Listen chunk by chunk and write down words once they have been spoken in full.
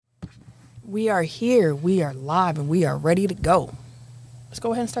We are here, we are live, and we are ready to go. Let's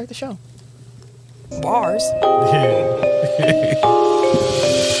go ahead and start the show. Bars.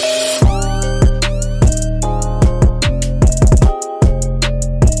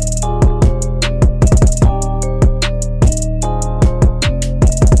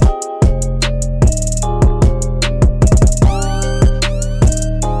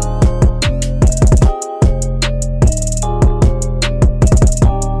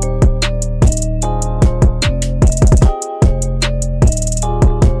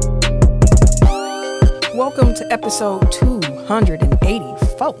 Welcome to episode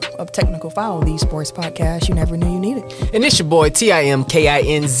 284 of Technical Foul, the sports podcast you never knew you needed. And it's your boy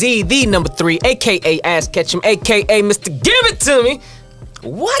TIMKINZ, the number 3, aka Ass Ketchum, aka Mr. Give It To Me.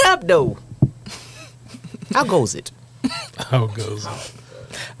 What up, though? How goes it? How goes it?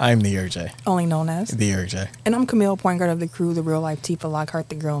 I'm the RJ. Only known as. The RJ. And I'm Camille, point guard of the crew, the real life Tifa Lockhart,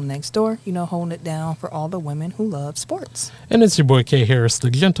 the girl next door. You know, holding it down for all the women who love sports. And it's your boy K Harris, the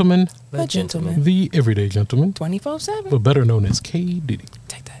gentleman, The gentleman. the everyday gentleman, 24/7. but better known as K Diddy.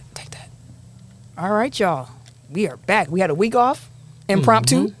 Take that. All right, y'all. We are back. We had a week off,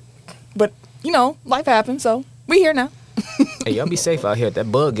 impromptu. But, you know, life happens, so we here now. Hey, y'all be safe out here.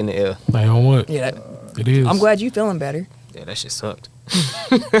 That bug in the air. Like on what? Yeah, It is. I'm glad you feeling better. Yeah, that shit sucked.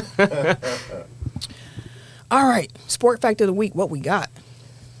 All right, sport fact of the week. What we got?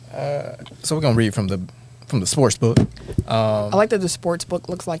 So we're gonna read from the sports book. I like that the sports book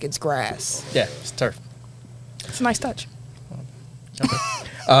looks like it's grass. Yeah, it's turf. It's a nice touch.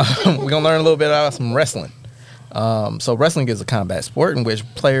 We're gonna learn a little bit about some wrestling. So wrestling is a combat sport in which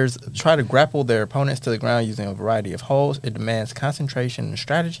players try to grapple their opponents to the ground using a variety of holds. It demands concentration and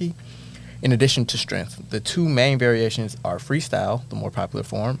strategy, in addition to strength. The two main variations are freestyle, the more popular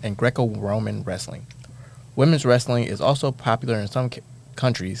form, and Greco-Roman wrestling. Women's wrestling is also popular in some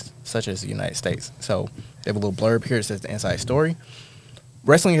countries, such as the United States. So they have a little blurb here that says the inside story.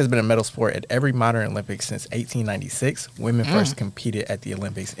 Wrestling has been a medal sport at every modern Olympics since 1896. Women first competed at the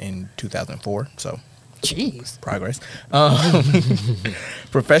Olympics in 2004, so Jeez. progress.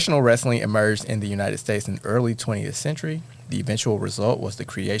 Professional wrestling emerged in the United States in the early 20th century. The eventual result was the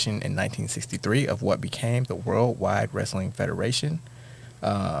creation in 1963 of what became the Worldwide Wrestling Federation,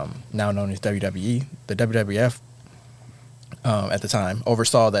 now known as WWE. The WWF, at the time,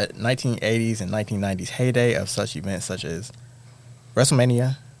 oversaw the 1980s and 1990s heyday of such events such as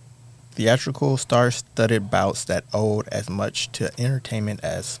WrestleMania, theatrical, star-studded bouts that owed as much to entertainment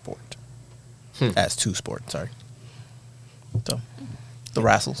as sport. As to sport, sorry. So, the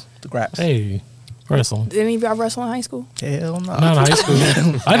wrestles, the graps. Hey, wrestling. Did any of y'all wrestle in high school? Hell no. Not in high school.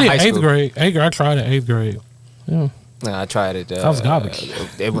 I did High eighth school. grade. I tried in 8th grade. Yeah. Nah, I tried it. That was garbage.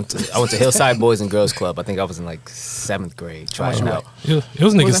 I went to Hillside Boys and Girls Club. I think I was in like 7th grade. Trying it out. It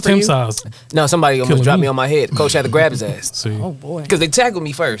was niggas Wasn't for Tim you? size. No, somebody almost Killing dropped me. me on my head. Coach had to grab his ass. See, Oh, boy. Because they tackled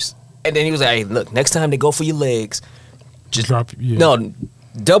me first. And then he was like, hey, look, next time they go for your legs, just drop. Yeah. no,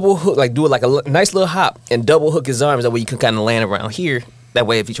 double hook, like do it like a nice little hop and double hook his arms. That way you can kind of land around here. That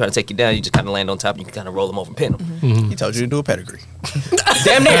way if he try to take you down, you just kind of land on top and you can kind of roll him over and pin him. He told you to do a pedigree.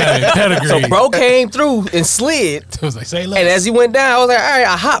 Damn near. Hey, pedigree. So bro came through and slid. It was like, say less. And as he went down, I was like, all right,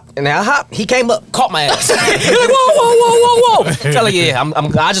 I hop. And I hop, he came up, caught my ass. He was like, whoa. Tell her, yeah,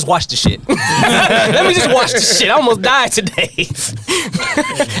 I just watched the shit. Let me just watch the shit. I almost died today.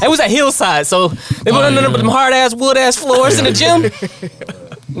 It was at Hillside, so they put under them hard-ass, wood-ass floors in the gym.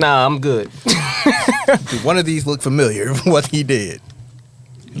 Nah, I'm good. Did one of these look familiar? What he did?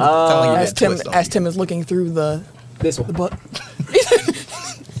 Telling you As that Tim, twist on as you. Tim is looking through the This one. book.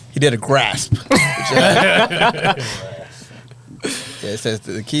 He did a grasp. Yeah, it says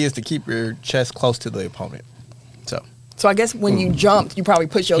the key is to keep your chest close to the opponent. So I guess when you jumped, you probably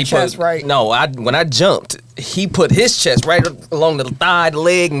put your chest right. No, when I jumped, he put his chest right along the thigh, the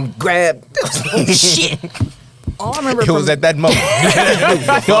leg, and grabbed. Oh, shit. All I remember It was at that moment.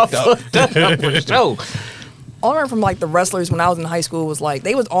 For sure. all I remember from like the wrestlers when I was in high school was like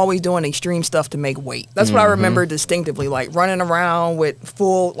they was always doing extreme stuff to make weight. That's what I remember distinctively, like running around with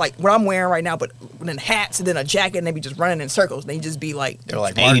full like what I'm wearing right now, but then hats and then a jacket, and they be just running in circles. They just be like, They're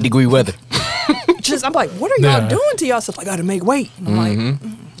like 80-degree weather. just I'm like, what are y'all doing to yourself? I got to make weight. And I'm like,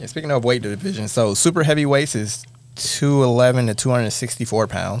 Yeah, speaking of weight division, so super heavyweights is 211 to 264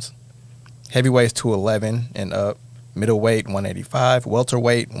 pounds. Heavyweights 211 and up. Middleweight 185.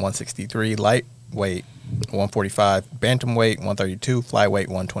 Welterweight 163. Lightweight 145. Bantamweight 132. Flyweight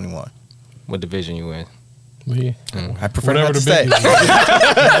 121. What division you in? Yeah. I prefer Whatever not to the say. big is.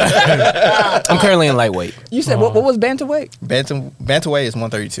 I'm currently in lightweight. You said what was bantamweight? Bantamweight is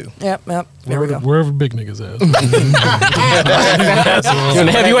 132. Yep. There we go. Wherever big niggas at. You in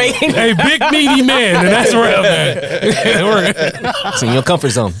the heavyweight? Hey, big meaty man, and that's where I'm at. It's in your comfort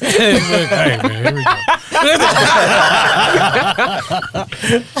zone. Hey, man, here we go.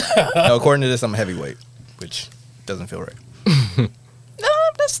 No, according to this, I'm a heavyweight, which doesn't feel right. No,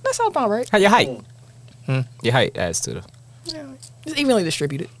 that sounds about right. How your height? Your height adds to the. It's evenly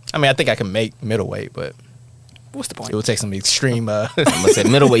distributed. I mean, I think I can make middleweight, but What's the point? it would take some extreme. I'm gonna say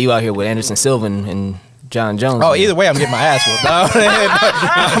middleweight. You out here with Anderson Silva and John Jones. Oh, either way, I'm getting my ass whooped.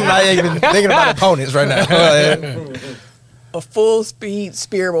 I'm not even thinking about opponents right now. A full speed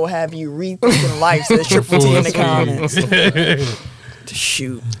spear will have you rethinking life, says Triple T in the comments.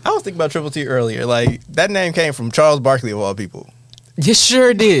 Shoot. I was thinking about Triple T earlier. Like, that name came from Charles Barkley, of all people. You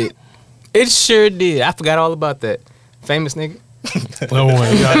sure did. It sure did. I forgot all about that. Famous nigga. No one.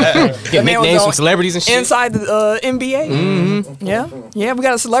 Get man was nicknames on- from celebrities and shit. Inside the NBA. Mm-hmm. Yeah, we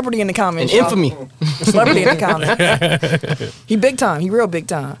got a celebrity in the comments. And y'all. infamy. Celebrity in the comments. He big time. He real big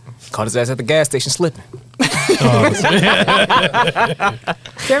time. Caught his ass at the gas station slipping.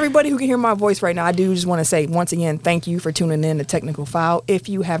 To everybody who can hear my voice right now, I do just want to say once again, thank you for tuning in to Technical File. If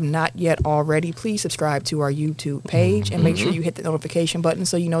you have not yet already, please subscribe to our YouTube page and make sure you hit the notification button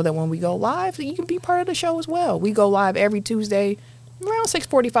so you know that when we go live, you can be part of the show as well. We go live every Tuesday around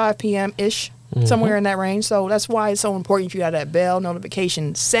 6:45 p.m.-ish, somewhere in that range. So that's why it's so important you got that bell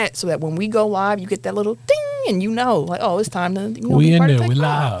notification set so that when we go live, you get that little ding and you know, like, oh, it's time to We be in part of there. We Tech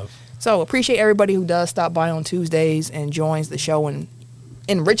File. live. So appreciate everybody who does stop by on Tuesdays and joins the show and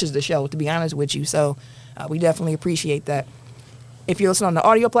enriches the show, to be honest with you. So we definitely appreciate that. If you listen on the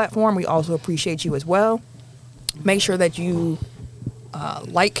audio platform, we also appreciate you as well. Make sure that you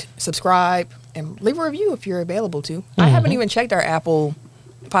like, subscribe, and leave a review if you're available to. I haven't even checked our Apple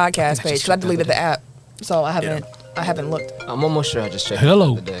podcast page because I deleted the app. So I haven't looked. I'm almost sure I just checked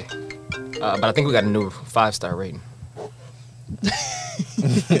Hello. it the other day. But I think we got a new 5-star rating.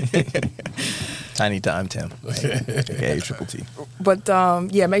 Tiny time, Tim. Okay, Triple T. But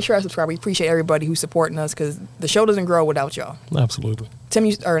yeah, make sure I subscribe. We appreciate everybody who's supporting us because the show doesn't grow without y'all. Absolutely. Ken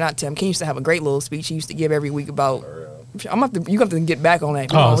used to have a great little speech he used to give every week about. You have to get back on that.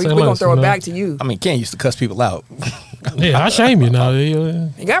 Oh, We're say gonna less, throw it man. back to you. I mean, Ken used to cuss people out. Yeah, I shame you now. Yeah,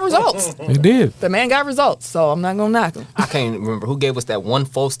 He got results. it did. The man got results, so I'm not gonna knock him. I can't remember who gave us that one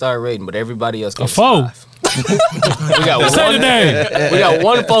 4-star rating, but everybody else gave us four. 5. We got Say the one. name. We got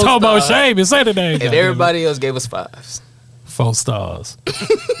one 4 Talk about star, shame and say the name. and everybody else gave us 5s. 4 stars.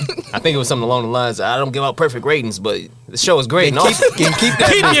 I think it was something along the lines of, I don't give out perfect ratings, but the show is great and awesome. Keep that.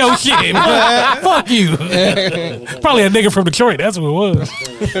 Keep your shit. Fuck you. Probably a nigga from Detroit. That's what it was.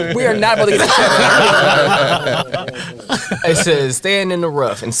 We are not about to get It says, staying in the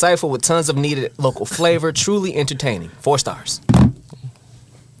rough, insightful with tons of needed local flavor, truly entertaining. 4 stars.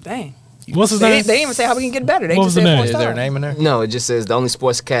 Dang. What's his They name? didn't even say how we can get better. They What just was the said name? 4 Is there a stars. name in there? No, it just says the only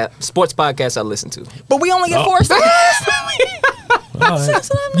sports podcast I listen to. But we only get 4 stars. All right.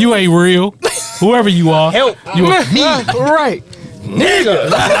 You ain't real. Whoever you are. Help You are me, right?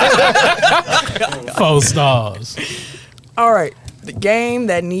 4 stars. All right. The game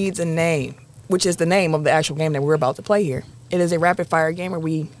that needs a name, which is the name of the actual game that we're about to play here. It is a rapid fire game where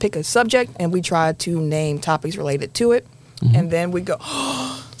we pick a subject and we try to name topics related to it. And then we go,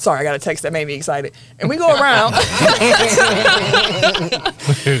 sorry, I got a text that made me excited. And we go around.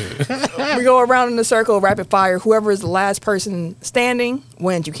 We go around in a circle, rapid fire. Whoever is the last person standing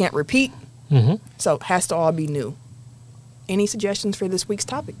wins. You can't repeat. So it has to all be new. Any suggestions for this week's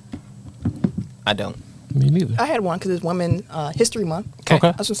topic? I don't. Me neither. I had one because it's Women History Month. Okay.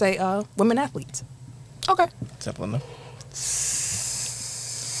 I was going to say women athletes. Okay. Simple enough.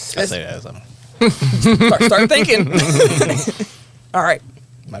 I say that as I'm Start thinking. All right.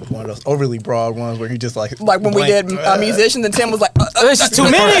 might be one of those overly broad ones where you just like Like when we did musicians and Tim was like, There's just too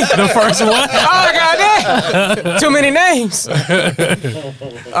many. The first one. Oh, goddamn. Too many names. You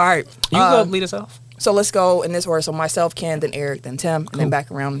all right. go lead us off. So let's go in this order. So myself, Ken, then Eric, then Tim, and then back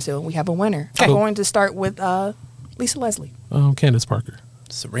around until we have a winner. I'm Cool. going to start with Lisa Leslie, Candace Parker.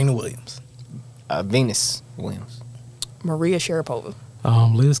 Serena Williams. Venus Williams. Maria Sharapova,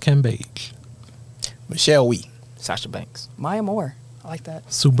 Liz Cambage. Michelle Wee. Sasha Banks. Maya Moore. I like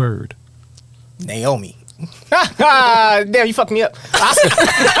that. Sue Bird. Naomi. Damn, you fucked me up.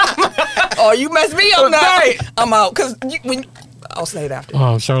 Oh, you messed me up now. Right. I'm out because I'll say it after.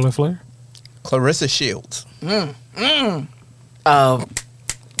 Charlotte Flair. Clarissa Shields. Miller.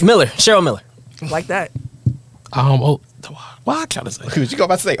 Cheryl Miller. Like that. Why I try to say? Was you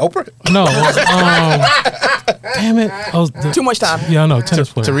about to say Oprah? No. Damn it. Too much time. Yeah, I know.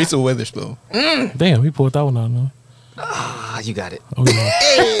 Tennis player. Teresa Witherspoon. Damn, he pulled that one out. No. Ah, you got it. Oh,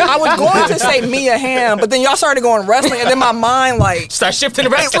 yeah. I was going to say Mia Hamm, but then y'all started going wrestling, and then my mind like Start shifting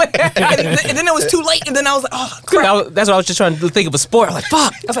to wrestling. and then it was too late, and then I was like, oh crap. That's what I was just trying to think of a sport. I'm like,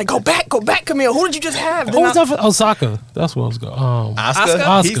 fuck. I was like, go back, Camille. Who did you just have? Who Then was that for? Osaka. That's what I was going.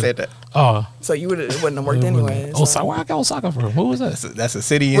 Asuka? He said that. Oh. So you it wouldn't have worked anyway. Osaka. Where I got Osaka from? Who was that? That's a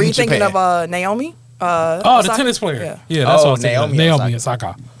city Were in you Japan. thinking of Naomi? The Osaka? tennis player. Yeah. Yeah, that's Oh, what I was thinking. Naomi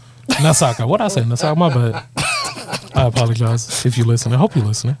Osaka. Nasaka. What I say? Nasaka. My bad. I apologize if you listen. I hope you're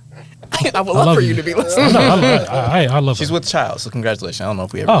listening. I would love love for you you. to be listening. No, I love She's her. with child, so congratulations. I don't know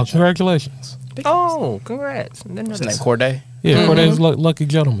if we ever. Oh, congratulations. Oh, congrats. Didn't know His name this. Corday. Yeah, Corday's lucky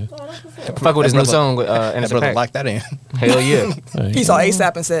gentleman. Fuck with his new song with That Anderson brother .Paak. locked that in. Hell yeah. Hey, He saw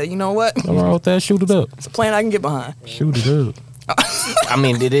ASAP and said, you know what? nothing wrong with that. Shoot it up. It's a plan I can get behind. Shoot it up. I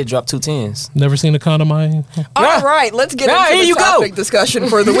mean, they did drop 2 10s. Never seen a condom I All right, let's get Nah, into here the you go. topic discussion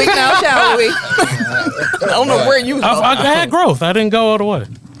for the week now, shall we? I don't know where you go. I had growth. I didn't go all the way.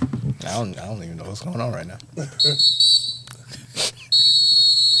 I don't even know what's going on right now.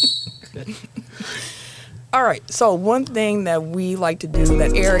 All right, so one thing that we like to do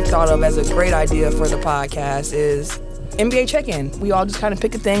that Eric thought of as a great idea for the podcast is NBA check-in. We all just kind of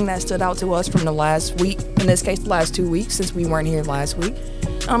pick a thing that stood out to us from the last week, in this case, the last 2 weeks, since we weren't here last week.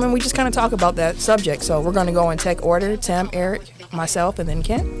 And we just kind of talk about that subject. So we're going to go in tech order. Tim, Eric, myself, and then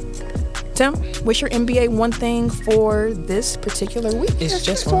Ken. Tim, what's your NBA one thing for this particular week? It's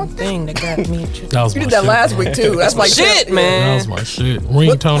just one thing that got me. That was You my did that shit. last week, too. That's like Shit, That man. was my shit.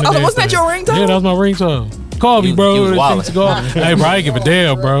 Ringtone. and Oh, wasn't that everything. your ringtone? Yeah, that was my ringtone. Call me, You- bro. you was That wildin'. thing's going. Hey, bro, I ain't give a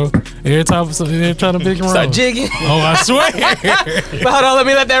damn, bro. Every time they're trying to pick and roll. Start jigging. Oh, I swear. But hold on, let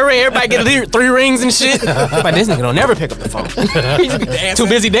me let that ring. Everybody get 3 rings and shit. But this nigga don't never pick up the phone. He's too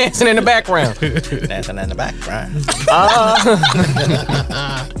busy dancing in the background. Dancing in the background.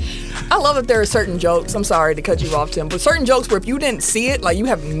 I love that there are certain jokes. I'm sorry to cut you off, Tim, but certain jokes where if you didn't see it, like you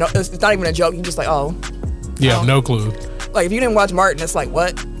have no, it's not even a joke. You just like, oh, You have no clue. like if you didn't watch Martin, it's like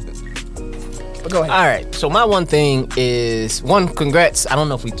what? But go ahead. All right, so my one thing is congrats. I don't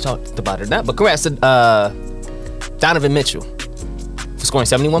know if we talked about it or not, but congrats to Donovan Mitchell for scoring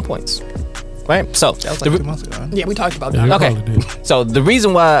 71 points. Right? So That was like 2 months ago. Huh? Yeah, we talked about Yeah, that. we Okay. probably did. So the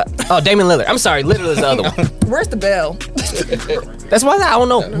reason why Damian Lillard. I'm sorry, Lillard is the other one. Where's the bell? That's why I don't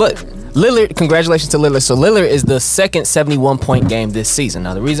know. But Lillard, congratulations to Lillard. So Lillard is the second 71-point game this season.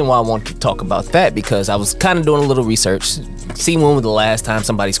 Now the reason why I wanted to talk about that because I was kind of doing a little research. See when was the last time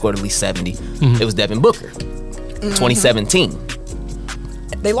somebody scored at least 70? It was Devin Booker, 2017.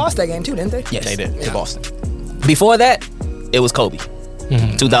 They lost that game too, didn't they? Yes. They did to Boston. Before that, it was Kobe,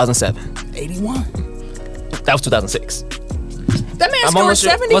 2007. 81. That was 2006. That man scored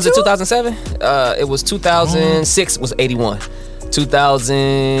 72. Was it 2007? It was 2006 was 81. Kobe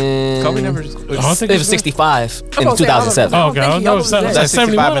 2000. never. I don't It think was 65 in gonna say, I don't 2007, know. Oh, okay. I Thank don't you. know. I was there. That's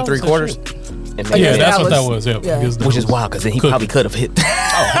 71. 65 and 3/4. And Yeah, Yeah, maybe- that's what that Dallas. was. Yeah, Yeah. against the which is Bulls. wild because then he Could. probably could have hit.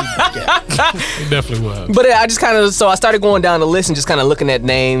 It definitely was. But I just kind of I started going down the list and just kind of looking at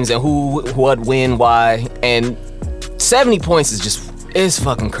names and who, what, when, why, and 70 points is just it's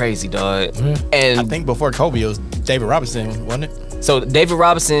fucking crazy, dog. Yeah. And I think before Kobe, it was David Robinson, wasn't it? so David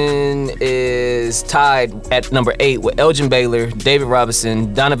Robinson is tied at number 8 with Elgin Baylor, David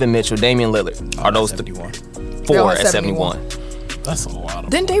Robinson, Donovan Mitchell, Damian Lillard. Are those the 71? 4 They're all at 71. 71? That's a lot of.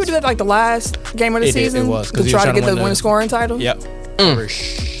 Didn't David do that like the last game of the It did, season it was, 'cause to he was try to trying get to the win the- winning scoring title? Yep. For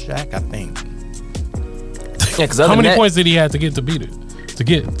Shaq, I think. Yeah, because How many points did he have to get to beat it? To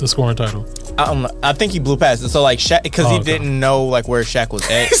get the scoring title? I think he blew past it. So like Shaq, because Oh, he okay. didn't know like where Shaq was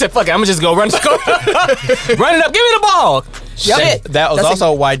at. He said, "Fuck it, I'm gonna just go run, run it up, give me the ball." Shit. That was That's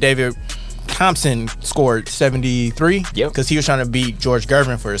also why David Thompson scored 73. Yep. Because he was trying to beat George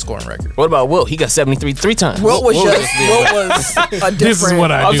Gervin for his scoring record. What about Wilt? He got 73 3 times. Wilt was Wilt just Wilt was a different. This is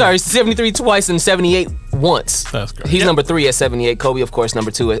what I I'm do. sorry, 73 twice and 78 once. That's great. He's number 3 at 78. Kobe, of course, number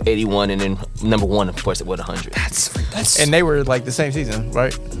 2 at 81, and then number 1, of course, at 100. And they were like the same season,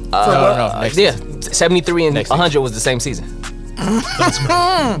 right? Next Yeah, season. 73 and Next 100 was the same season.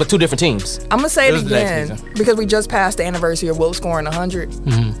 But 2 different teams. I'm gonna say It it was the next again season. because we just passed the anniversary of Wilt scoring 100.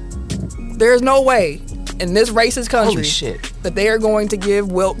 Mm-hmm. There's no way in this racist country Holy shit. that they are going to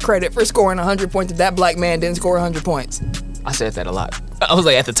give Wilt credit for scoring 100 points if that black man didn't score 100 points. I said that a lot. I was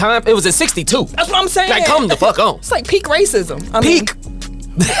like, at the time, it was at 62. That's what I'm saying. Like, come the fuck on. It's like peak racism. I mean, Peak.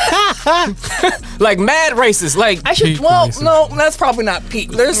 Like, mad racist. Like, I should. Peak Well, racism. no, that's probably not peak.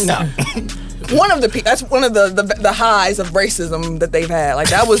 There's one of the peak. That's one of the highs of racism that they've had. Like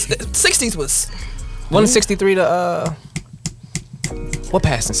that was 60s was Wasn't 63 to what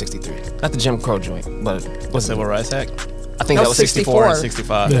passed in 63? Not the Jim Crow joint, but what's Civil it? Rights Act. I think That that was was 64. 64 and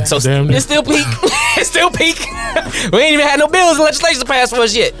 65. Yeah. So Damn near. it's still peak. It's still peak. We ain't even had no bills and legislation passed for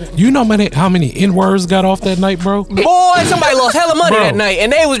us yet. You know how many N-words got off that night, bro? Boy, somebody lost hella money Bro. that night,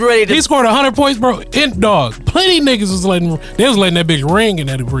 and they was ready to. He scored 100 points, bro. Dog. Plenty niggas was letting that bitch ring in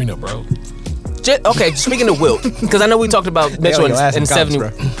that arena, bro. Okay, speaking of Wilt, because I know we talked about Mitchell your ass in in 70.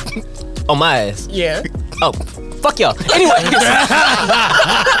 comments, On my ass. Yeah. Oh, fuck y'all. Anyway,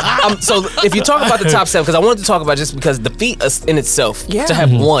 so if you talk about the top 7, because I wanted to talk about just because the feat in itself Yeah. to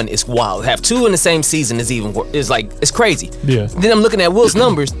have one is wild. To have 2 in the same season is like it's crazy. Yeah. Then I'm looking at Wilt's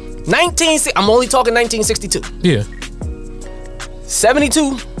numbers. I'm only talking 1962. Yeah.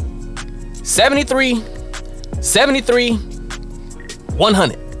 72, 73, 73,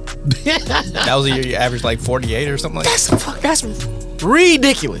 100. That was a year you averaged like 48 or something like that. That's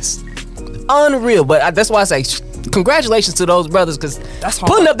ridiculous. Unreal. But that's why I say congratulations to those brothers, because That's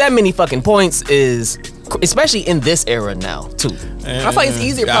hard. putting up that many fucking points is, especially in this era now, too. I feel like it's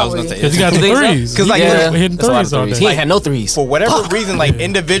easier Yeah, I was probably. gonna say, Because you got the think so? threes. 'Cause, like, You yeah, was hitting that's a lot of threes all threes. day. He ain't had no threes. For whatever reason, like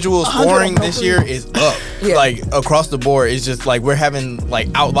individual scoring this year is up. Yeah. Like across the board, it's just like we're having like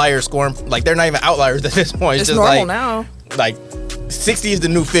outlier scoring. Like they're not even outliers at this point. It's just normal like, now. Like 60 is the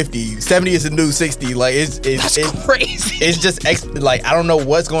new 50, 70 is the new 60. Like it's Crazy. it's just like I don't know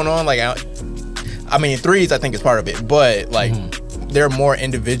what's going on. Like I mean threes I think is part of it, but like there are more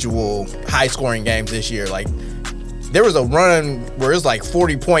individual high scoring games this year. Like there was a run where it was like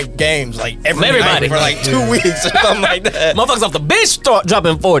 40-point games like every Everybody. night for like 2 weeks or something like that. Motherfuckers off the bench start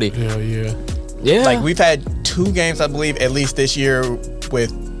dropping 40. Hell yeah. Yeah. Like we've had 2 games I believe at least this year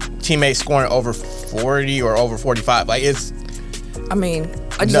with teammates scoring over 40 or over 45. Like it's I mean,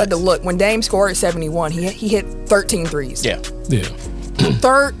 I just had to Nuts. look. When Dame scored 71, he hit 13 threes. yeah. Yeah.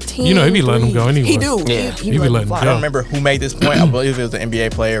 13. You know, he be letting them go threes. anyway. He do. Yeah. He He be let them letting fly. I go. don't remember who made this point. I believe it was an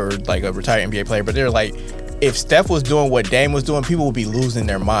NBA player or like a retired NBA player, but they're like, if Steph was doing what Dame was doing, people would be losing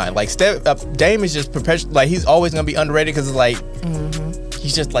their mind. Like Dame is just perpetual. Like he's always gonna be underrated because it's like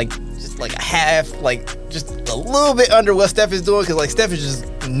he's just like a half, like just a little bit under what Steph is doing. Because like Steph is just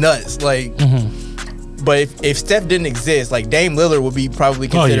nuts. Like, but if Steph didn't exist, like Dame Lillard would be probably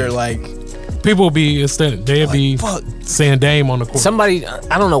considered like People will be instead. They'll be fuck. saying Dame on the court. somebody,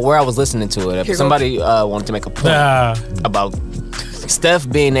 I don't know where I was listening to it. Here Somebody wanted to make a point Ah, about Steph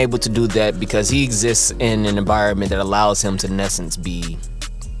being able to do that because he exists in an environment that allows him to, in essence, be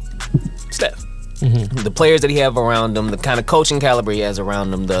Steph. The players that he have around him, the kind of coaching caliber he has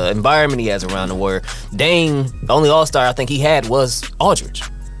around him, the environment he has around him, where Dame, the only all-star I think he had was Aldridge.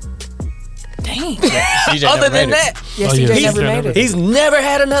 Dang. CJ Other never than made it. that, Yes, Oh, he yeah. just never made it. he's never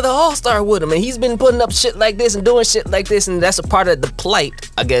had another all-star with him, and he's been putting up shit like this and doing shit like this, and that's a part of the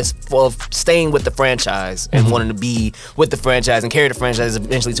plight, I guess, of staying with the franchise and wanting to be with the franchise and carry the franchise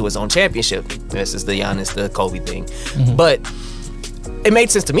eventually to his own championship. This is the Giannis, the Kobe thing. But it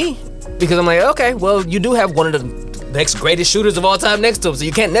made sense to me because I'm like, okay, well, you do have one of the next greatest shooters of all time next to him, so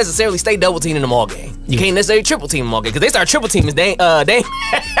you can't necessarily stay double teaming them all game. You can't necessarily triple team them all game because they start triple teaming Dame. I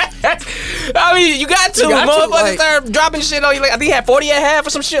mean, you got to. You got to, Motherfuckers like- start dropping shit on you. Like I think he had 40 at half or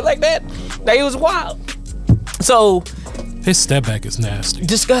some shit like that. Like it was wild. So his step back is nasty.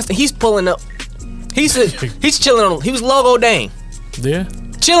 disgusting. He's pulling up. He's chilling on. He was logo Dame, Yeah.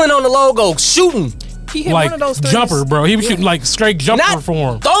 chilling on the logo, shooting. He hit Like one of those threes. jumper, bro. He was shooting like straight jumper Not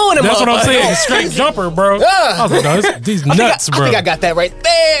for him. throwing him That's what I'm up. saying. Straight jumper, bro. I was like, no, these nuts, I bro. think I got that right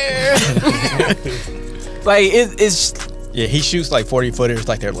there. Like it's Yeah, he shoots like 40-footers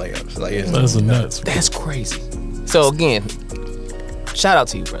like they're layups. Like it's, That's a nuts. that's crazy. So again, shout out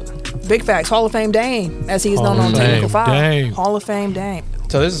to you, brother. Big facts. Hall of Fame Dame, as he is known Hall on of Technical Fame 5. Dame. Hall of Fame Dame.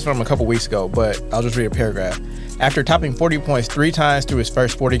 So this is from a couple weeks ago, but I'll just read a paragraph. After topping 40 points 3 times through his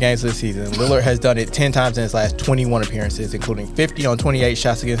first 40 games this season, Lillard has done it 10 times in his last 21 appearances, including 50 on 28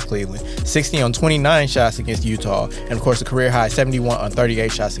 shots against Cleveland, 60 on 29 shots against Utah, and of course a career high 71 on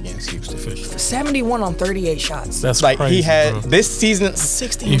 38 shots against Houston. 71 on 38 shots. That's Like crazy, he had bro. this season,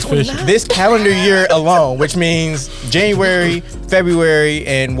 60 He's fishing. this calendar year alone, which means January, February,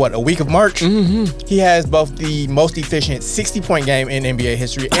 and a week of March, he has both the most efficient 60-point game in NBA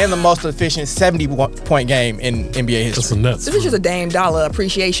history and the most efficient 70-point game in NBA That's a history. nuts. This is just a Dame Dollar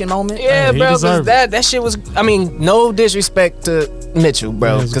appreciation moment. Yeah, He bro, because deserved that shit was. I mean, no disrespect to Mitchell,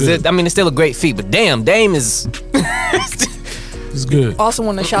 bro, Yeah, it's because good. it's still a great feat. But damn, Dame is. It's good. Also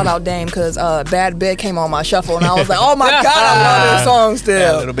want to shout out Dame because Bad Bit came on my shuffle and I was like, oh my God, I love this song Yeah, a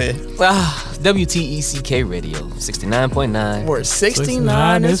still. little bit. WTECK Radio, 69.9. Where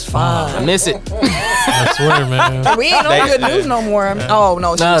 69 is fine. I miss it. I swear, man. We ain't on Good News no more. Oh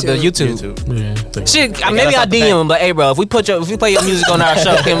no, it's Nah, YouTube. the YouTube. Yeah. Shit, maybe I DM him, but hey, bro, if we play your music on our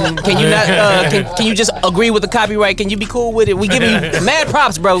show, can you not? Can you just agree with the copyright? Can you be cool with it? We give you mad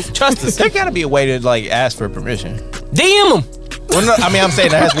props, bro. Trust us. There gotta be a way to like ask for permission. DM him. Well, no, I mean, I'm saying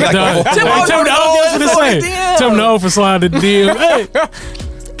there has to be like No, Tim Tim know for sliding the deal. Hey,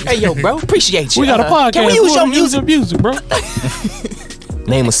 Hey, yo, bro, appreciate you. we got a podcast. Can we use your music? bro?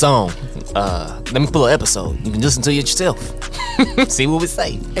 Name a song. Let me pull an episode. You can listen to it yourself. See what we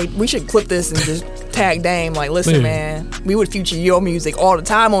say. Hey, we should clip this and just tag Dame. Like, listen, Yeah. man, we would feature your music all the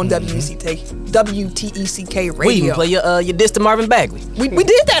time on WTECK Radio. We even play your diss to Marvin Bagley. We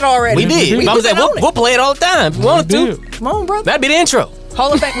did that already. We did. We I was put like, that on it. we'll play it all the time if you wanted to. Dude. Come on, brother. That'd be the intro.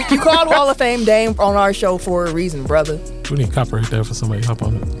 Hall of Fame. You called Hall of Fame Dame on our show for a reason, brother. We need to copyright that for somebody to hop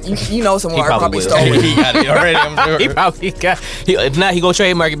on it. You know someone He probably probably will. stole it. he got it already. I'm sure. He probably got. If not, he go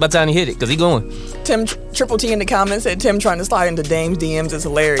trademark it by the time he hit it, cause he going. Tim Triple T in the comments said Tim trying to slide into Dame's DMs is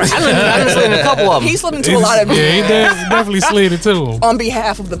hilarious. I done slid in a couple of them. He slipped into a lot of Yeah, he definitely slid it to him. on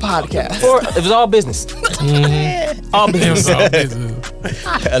behalf of the podcast. Or it was all business. All It business. was all business.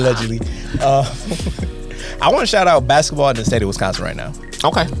 Allegedly. I want to shout out basketball in the state of Wisconsin right now.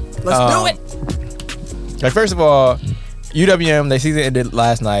 Okay. Let's do it. Like, first of all, UWM, their season ended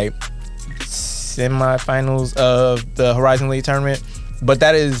last night. Semifinals of the Horizon League tournament. But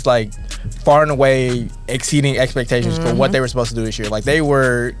that is, like, far and away exceeding expectations for what they were supposed to do this year. Like, they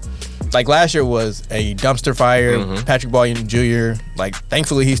were... Like, last year was a dumpster fire. Patrick Ball Jr., like,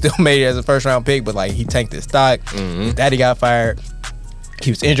 thankfully he still made it as a first-round pick, but, like, he tanked his stock. His daddy got fired. He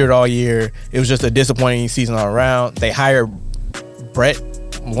was injured all year. It was just a disappointing season all around. They hired Brett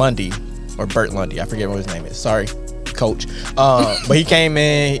Lundy, or Bert Lundy. I forget what his name is. Sorry, coach. But he came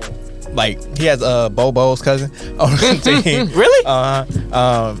in, like, he has Bobo's cousin on the team. Really?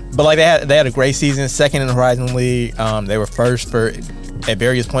 But like they had a great season, second in the Horizon League. They were first at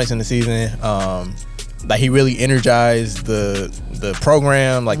various points in the season. Like, he really energized the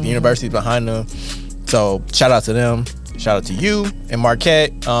program, like the universities behind them. So shout out to them. Shout out to you and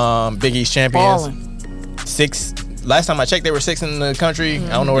Marquette, Big East champions. Ballin'. 6. Last time I checked, they were 6 in the country. I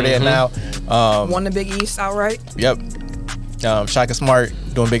don't know where they at now. Won the Big East outright. Yep. Shaka Smart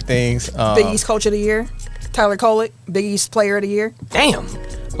doing big things. Big East Coach of the Year. Tyler Kolek, Big East Player of the Year. Damn.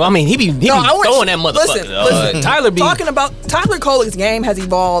 Well, I mean, he be I want throwing that motherfucker. Listen, Tyler be talking about Tyler Kolek's game has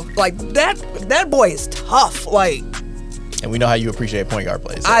evolved. Like, that boy is tough. Like, And we know how you appreciate point guard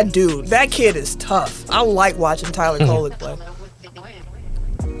plays. So. I do. That kid is tough. I like watching Tyler Kolek play.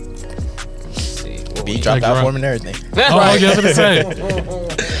 B dropped out Like, for him and everything. Oh, you have to say.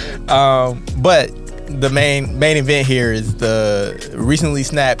 But the main event here is the recently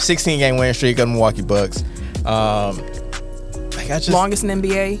snapped 16-game winning streak of the Milwaukee Bucks. Longest in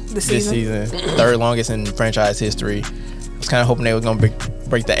NBA this season. Third longest in franchise history. I was kind of hoping they were going to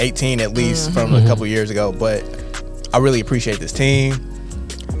break the 18 at least from a couple years ago, but I really appreciate this team.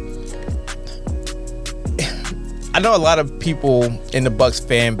 I know a lot of people in the Bucks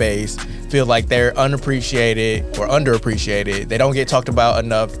fan base feel like they're unappreciated or underappreciated. They don't get talked about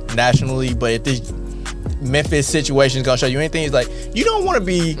enough nationally, but if this Memphis situation is gonna show you anything, it's like you don't want to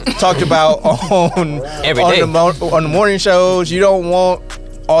be talked about on the morning shows. You don't want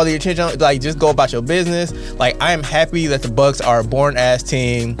all the attention. Like, just go about your business. Like, I am happy that the Bucks are a born ass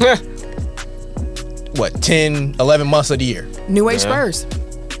team. 10, 11 months of the year. New Age Spurs.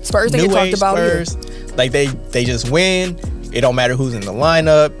 Spurs they get talked about here. Like, they just win. It don't matter who's in the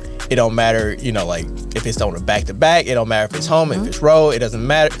lineup. It don't matter, like, if it's on a back-to-back. It don't matter if it's home, if it's road. It doesn't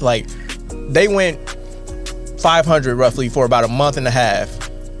matter. Like, they went 500 roughly for about a month and a half.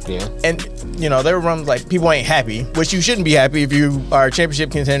 Yeah. And, there were runs like people ain't happy, which you shouldn't be happy if you are a championship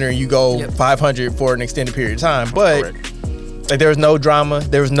contender and you go 500 for an extended period of time. But, like, there was no drama.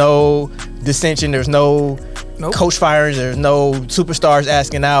 There was no dissension. There's no coach firings. There's no superstars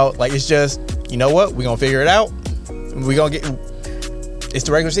asking out. Like, it's just, you know what? We're going to figure it out. We're going to get... It's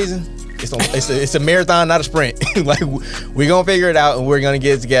the regular season. It's a marathon, not a sprint. Like, we're going to figure it out, and we're going to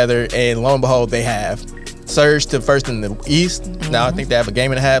get it together. And lo and behold, they have surged to first in the East. Now I think they have a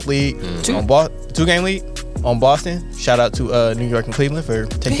game and a half lead. 2-game lead on Boston. Shout out to New York and Cleveland for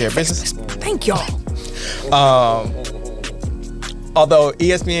taking care of business. Thank y'all. Although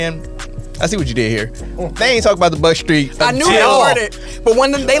ESPN, I see what you did here. They ain't talk about the Bucks streak. I knew they heard it, but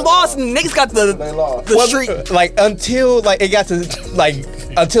when they lost, and the Knicks got the streak. Like, until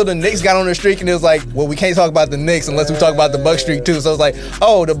the Knicks got on the streak, and it was like, well, we can't talk about the Knicks unless we talk about the Bucks streak too. So it's like,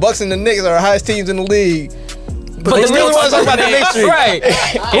 oh, the Bucks and the Knicks are the highest teams in the league. But they still want to talk about the Knicks streak. Right.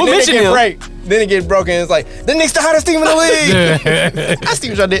 We'll mention them. Then it gets broken. It's like the Knicks the hottest team in the league. I see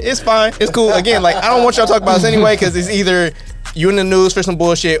what y'all did. It's fine. It's cool. Again, like I don't want y'all to talk about us anyway because it's either you in the news for some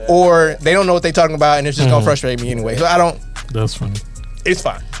bullshit or they don't know what they talking about and it's just gonna frustrate me anyway. So I don't. That's funny. It's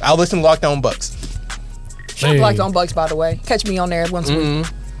fine. I'll listen to Locked On Bucks. Shout out to Locked On Bucks, by the way. Catch me on there once a week.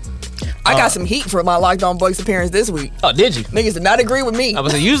 I got some heat for my Locked On Bucks appearance this week. Oh, did you? Niggas did not agree with me. I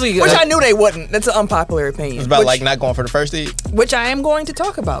was usually, which I knew they wouldn't. That's an unpopular opinion. It's about like not going for the first seed. Which I am going to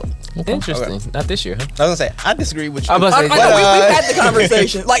talk about. Interesting. Okay. Not this year, huh? I was gonna say I disagree with you. I was I about to say, know we've had the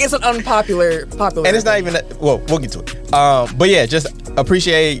conversation. Like it's an unpopular, popular. And it's not even that, well, we'll get to it. But yeah, just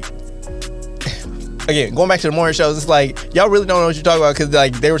appreciate. Again, going back to the morning shows, it's like y'all really don't know what you're talking about because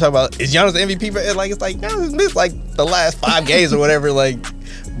like they were talking about is Giannis the MVP? But like it's like Giannis missed like the last 5 games or whatever. Like,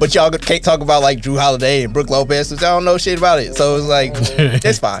 but y'all can't talk about like Drew Holiday and Brook Lopez, so y'all don't know shit about it. So it's like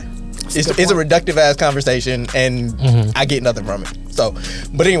it's fine. It's a reductive ass conversation, and I get nothing from it. So,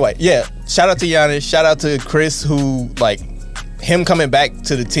 but anyway, yeah. Shout out to Giannis. Shout out to Chris, who like him coming back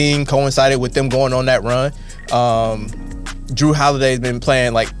to the team coincided with them going on that run. Drew Holiday's been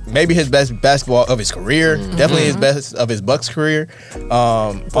playing like maybe his best basketball of his career, definitely his best of his Bucks career.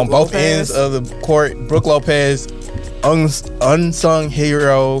 On both ends of the court, Brook Lopez, unsung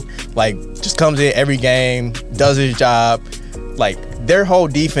hero, like just comes in every game, does his job. Like their whole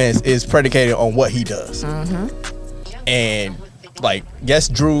defense is predicated on what he does. And like, yes,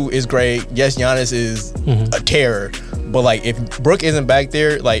 Drew is great. Yes, Giannis is a terror. But like, if Brook isn't back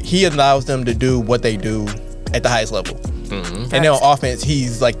there, like he allows them to do what they do at the highest level. And then on offense,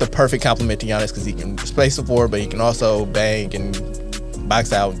 he's like the perfect complement to Giannis because he can space the floor, but he can also bang and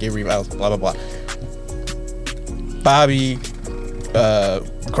box out and get rebounds, blah, blah, blah. Bobby,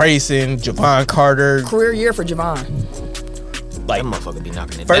 Grayson, Javon Carter. Career year for Javon. Like, that motherfucker be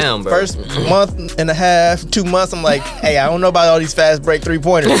knocking it down, bro. First month and a half, 2 months, I'm like, hey, I don't know about all these fast break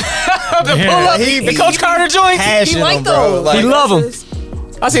 3-pointers. The Coach Carter joint. He like bro. those. Like, He love him.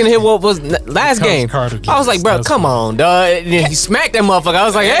 I seen him hit what was last Coach game. Carter I was like, bro, that's come on, dog. And then he smacked that motherfucker. I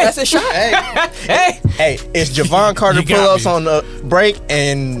was like, hey, That's a shot. hey. It's Javon Carter You got pull-ups me. on the break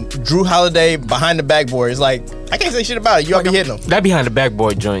and Drew Holiday behind the backboard. It's like, I can't say shit about it. You all be hitting them. That behind the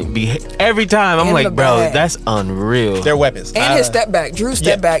backboard joint be every time. I'm In like, the bro, bag. that's unreal. They're weapons. And his step back. Drew's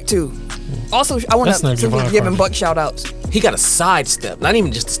step back too. Also, I want That's not to Javon give him Carter. Buck shout outs. He got a side step, not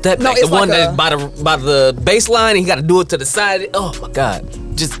even just a step No, back. it's The one like that's a- by the baseline, and he got to do it to the side. Oh my god,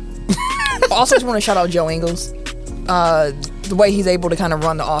 just Also, just want to shout out Joe Ingles. The way he's able to kind of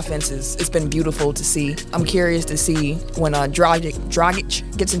run the offense it's been beautiful to see. I'm curious to see when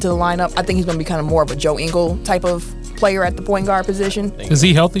Dragic gets into the lineup. I think he's going to be kind of more of a Joe Ingles type of player at the point guard position. Is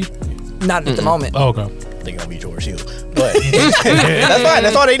he healthy? Not at the moment. Oh, okay. They're gonna be George Hill, but that's fine.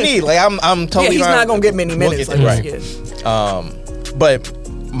 That's all they need. Like I'm Yeah, totally. he's fine. not going to get many We'll minutes. get Like there. this Right.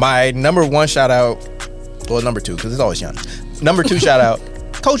 But my number one shout out, well, number two, because it's always Giannis. Number two shout out,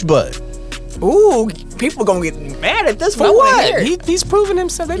 Coach Bud. Ooh, people going to get mad at this for one. what? He's proven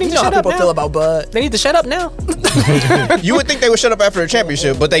himself. They need You to know how shut up people now. feel about Bud. They need to shut up now. You would think they would shut up after the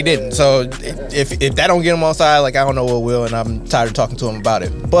championship, but they didn't. So if that don't get him on side, like I don't know what will, and I'm tired of talking to him about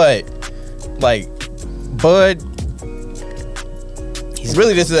it. But like Bud,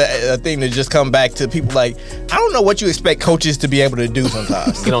 really this is a thing to just come back to people. Like I don't know what you expect coaches to be able to do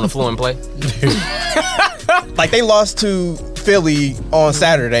sometimes. Get on the floor and play. Like they lost to Philly on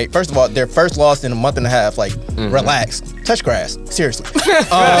Saturday. First of all, their first loss in a month and a half. Like, relax, touch grass, seriously.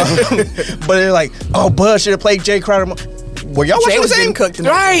 But they're like, oh, Bud should have played Jay Crowder. Were y'all Jay watching the was same? getting cooked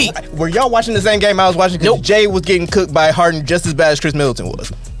tonight. Right. Were y'all watching the same game I was watching? 'Cause Nope. Jay was getting cooked by Harden just as bad as Chris Middleton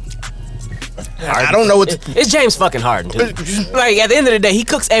was. I don't know what. It's James fucking Harden, too. Like, at the end of the day, he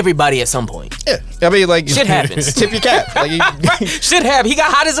cooks everybody at some point. Yeah, I mean, like Shit happens. Tip your cap. Like, Shit happen. He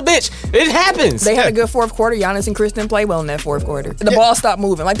got hot as a bitch. It happens. They had a good fourth quarter. Giannis and Chris didn't play well in that fourth quarter. The ball stopped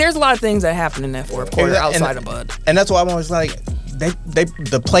moving. Like, there's a lot of things that happen in that fourth quarter outside of Bud. And that's why I'm always like,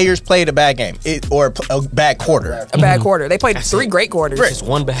 the players played a bad game or a bad quarter. A bad quarter. They played 3 great quarters. Just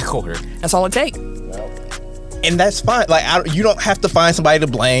one back quarter. That's all it takes. And that's fine. Like you don't have to find somebody to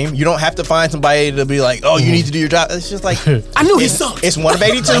blame. You don't have to find somebody to be like, "Oh, you need to do your job." It's just like I knew he sucked. It's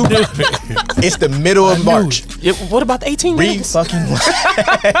 1/82. It's the middle of March. Yeah, what about the 18 games? Fucking.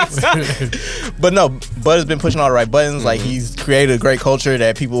 But no, Bud has been pushing all the right buttons. Like he's created a great culture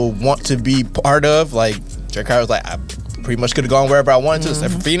that people want to be part of. Like Jay Crowder was like, I pretty much could have gone wherever I wanted to,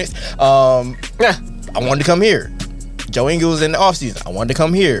 except for Phoenix. Yeah. I wanted to come here. Joe Ingles in the offseason. I wanted to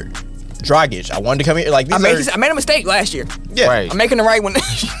come here. Dragic. I wanted to come here. Like these I made a mistake last year. yeah. Right. I'm making the right one.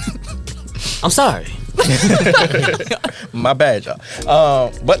 I'm sorry. My bad,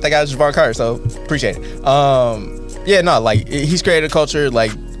 y'all. But that guy's Javon Carter, so appreciate it. Yeah, no, like he's created a culture.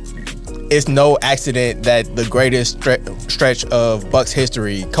 Like it's no accident that the greatest stretch of Bucks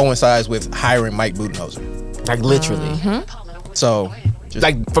history coincides with hiring Mike Budenholzer. Like literally. So, just,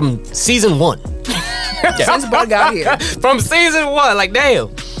 Like from season 1. Since Bud got here. From season 1. Like,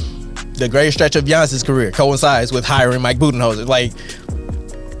 damn. the greatest stretch of Giannis' career coincides with hiring Mike Budenholzer. Like,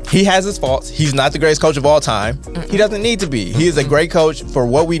 he has his faults. He's not the greatest coach of all time. He doesn't need to be. He is a great coach for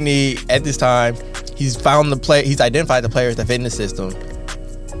what we need at this time. He's found he's identified the players that fit in the system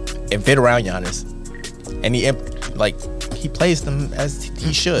and fit around Giannis. And he plays them as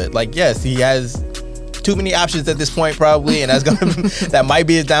he should. Like, yes, he has too many options at this point probably, and that might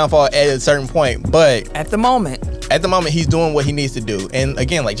be his downfall at a certain point. But At the moment, he's doing what he needs to do. And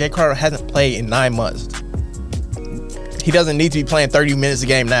again, like, Jay Crowder hasn't played in 9 months. He doesn't need to be playing 30 minutes a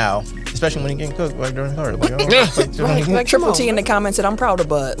game now, especially when he's getting cooked like during the third. like Triple T in the comments said, I'm proud of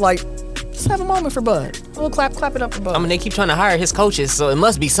Bud. Like, let's have a moment for Bud. A little clap it up for Bud. I mean, they keep trying to hire his coaches, so it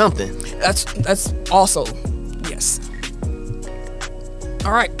must be something. That's also, yes.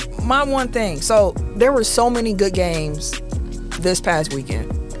 All right, my one thing. So there were so many good games this past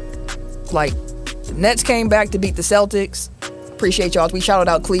weekend. Like, the Nets came back to beat the Celtics. Appreciate y'all. We shouted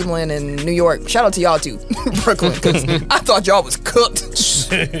out Cleveland and New York. Shout out to y'all too, Brooklyn, because I thought y'all was cooked.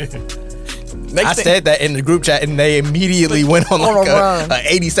 I said that in the group chat, and they immediately went on like a run. a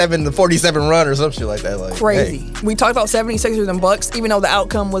 87-47 run or some shit like that. Like, Crazy. hey. We talked about 76ers and Bucks. Even though the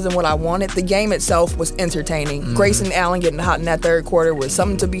outcome wasn't what I wanted, the game itself was entertaining. Grayson Allen getting hot in that third quarter was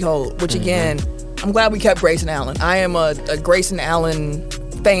something to behold, which again, I'm glad we kept Grayson Allen. I am a Grayson Allen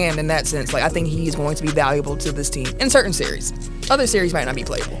fan in that sense. Like, I think he is going to be valuable to this team in certain series. Other series might not be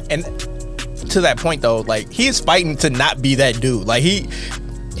playable. And to that point, though, like, he is fighting to not be that dude. Like, he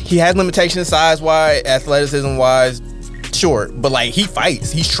has limitations size-wise, athleticism-wise, sure. But, like, he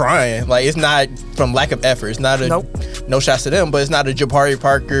fights. He's trying. Like, it's not from lack of effort. It's not no shots to them, but it's not a Jabari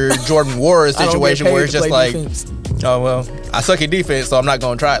Parker, Jordan Ward situation where it's just like, defense. oh, well, I suck at defense, so I'm not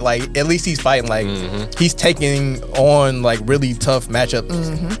going to try. Like, at least he's fighting. Like, he's taking on, like, really tough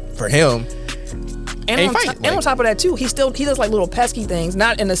matchups for him. And on top of that too, he does like little pesky things,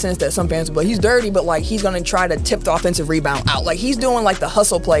 not in the sense that some fans will, but he's dirty, but like he's gonna try to tip the offensive rebound out. Like, he's doing like the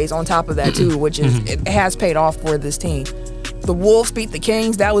hustle plays on top of that too, which is it has paid off for this team. The Wolves beat the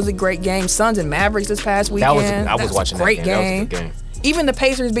Kings. That was a great game. Suns and Mavericks this past weekend. I was watching a great game. That was a good game. Even the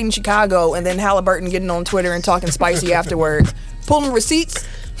Pacers beating Chicago, and then Halliburton getting on Twitter and talking spicy afterwards, pulling receipts.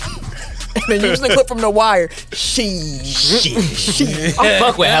 And then using the clip from The Wire. She. I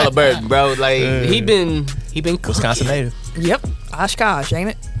fuck with Halliburton, bro. Like, he been Wisconsin native. Yep. Oshkosh,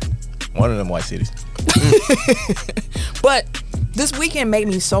 ain't it? One of them white cities. But this weekend made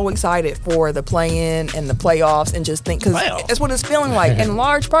me so excited for the play-in and the playoffs, and just think, because that's what it's feeling like in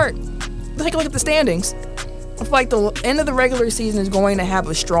large part. Take a look at the standings. I feel like the end of the regular season is going to have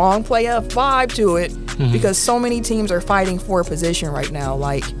a strong playoff vibe to it, because so many teams are fighting for a position right now.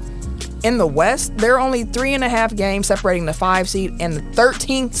 Like, in the West, there are only 3.5 games separating the 5 seed and the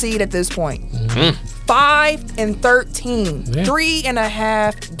 13th seed at this point. 5 and 13. Yeah.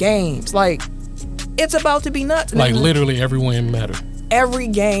 3.5 games. Like, it's about to be nuts. Like, literally every win matters. Every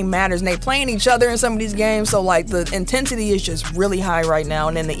game matters, and they playing each other in some of these games, so like the intensity is just really high right now.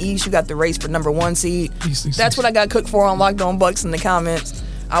 And in the East, you got the race for number 1 seed. That's what I got cooked for on Locked On Bucks in the comments.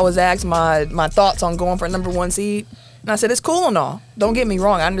 I was asked my thoughts on going for number 1 seed, and I said it's cool and all. Don't get me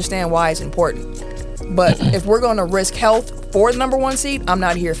wrong, I understand why it's important, but if we're going to risk health for the number 1 seed, I'm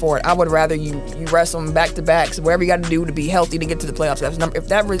not here for it. I would rather you rest them back to back, so whatever you got to do to be healthy to get to the playoffs. If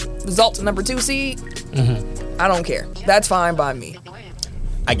that results in number 2 seed, I don't care. That's fine by me.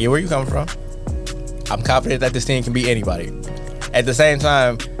 I get where you're coming from. I'm confident that this team can beat anybody. At the same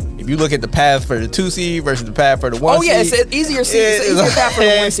time, if you look at the path for the 2 seed versus the path for the 1 seed. Oh, yeah, it's an easier seed. It's an easier path for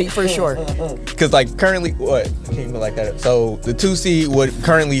the 1 seed, for sure. Because, like, currently, what? I can't even like that. So, the 2 seed would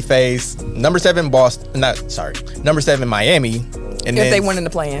currently face number 7 Miami. And if they win in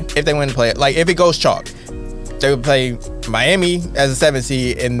the play-in. If they win the play-in. Like, if it goes chalk, they would play Miami as a 7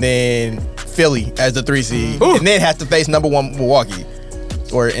 seed and then Philly as the 3 seed. And then have to face number 1 Milwaukee.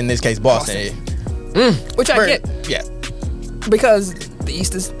 Or, in this case, Boston. Which I get. Yeah. Because the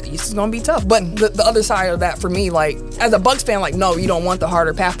East is going to be tough. But the other side of that for me, like, as a Bucks fan, like, no, you don't want the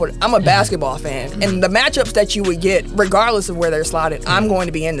harder path. But I'm a basketball fan. And the matchups that you would get, regardless of where they're slotted, I'm going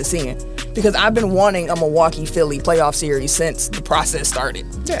to be into seeing. Because I've been wanting a Milwaukee-Philly playoff series since the process started.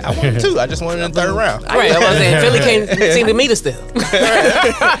 Yeah, I wanted to. I just wanted in the third round. Right, that's what I'm saying. Philly can't seem to meet us still.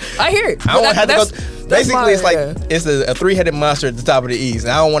 I hear it. I don't want to have to go. Basically, it's like yeah. it's a 3-headed monster at the top of the East,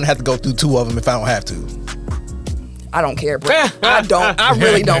 and I don't want to have to go through 2 of them if I don't have to. I don't care, bro. I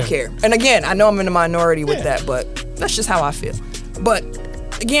really don't care. And again, I know I'm in the minority with that, but that's just how I feel. But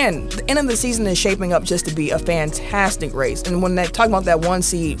again, the end of the season is shaping up just to be a fantastic race. And when they talk about that 1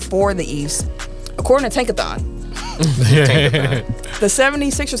 seed for the East, according to Tankathon, the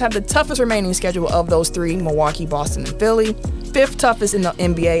 76ers have the toughest remaining schedule of those three: Milwaukee, Boston, and Philly. 5th toughest in the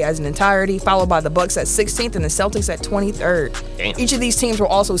NBA as an entirety, followed by the Bucks at 16th and the Celtics at 23rd. Damn. Each of these teams will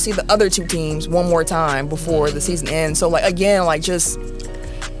also see the other two teams one more time before the season ends. So, like, again, like, just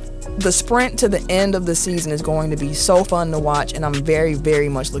the sprint to the end of the season is going to be so fun to watch, and I'm very, very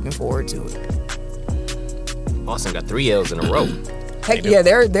much looking forward to it. Boston got 3 L's in a row. Heck yeah,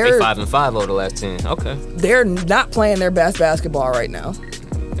 they're 5-5 over the last 10. Okay. they're not playing their best basketball right now,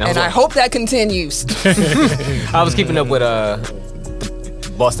 and I hope that continues. I was keeping up with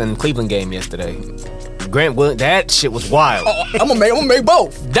the Boston Cleveland game yesterday. Grant Williams, that shit was wild. I'm gonna make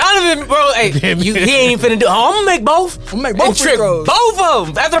both. Donovan, bro, hey, he ain't even finna do. I'm gonna make both. I'm gonna make both And trick free throws. both of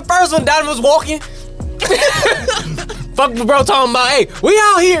them. After the first one, Donovan was walking. Fuck the bro talking about, hey, we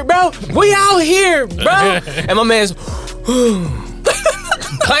out here, bro. We out here, bro. And my man's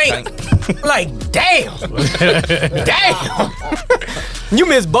clank. Like, damn. Damn. You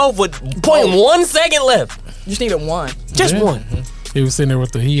missed both with 0.1 second left. You just needed one. Just Yeah. one. He was sitting there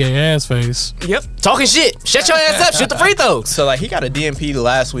with the he ass face. Yep. Talking shit. Shut your ass up. Shoot the free throws. So like he got a DNP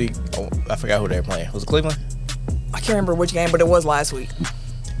last week. Oh, I forgot who they were playing. Was it Cleveland? I can't remember which game, but it was last week.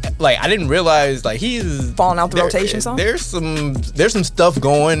 Like I didn't realize like he's Falling out the rotation some? There's some stuff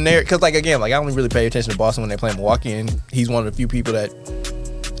going there because like again like I only really pay attention to Boston when they play Milwaukee, and he's one of the few people that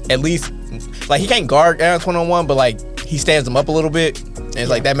at least like he can't guard Aaron 1-on-1, but like he stands them up a little bit, and it's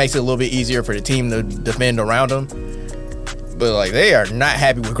like that makes it a little bit easier for the team to defend around him. But like they are not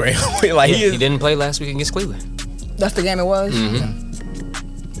happy with Graham. Like Yeah, he is. he didn't play last week against Cleveland. That's the game it was.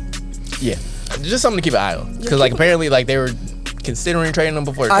 Yeah, just something to keep an eye on because like apparently like they were considering trading him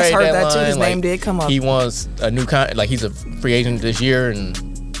before the I trade heard that deadline. too. His Like, name did come up. He wants a new like he's a free agent this year, and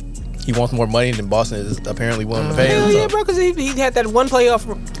he wants more money than Boston is apparently willing to pay. Hell him, yeah, so. bro, because he had that one playoff.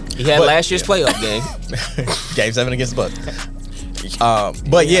 He had But- last year's playoff game. Game 7 against the Bucks.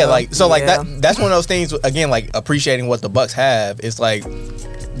 But yeah, like so, like Yeah. that's one of those things. Again, like appreciating what the Bucks have. It's like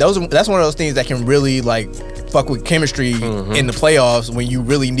that's one of those things that can really like fuck with chemistry in the playoffs when you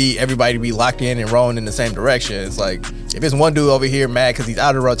really need everybody to be locked in and rolling in the same direction. It's like if it's one dude over here mad because he's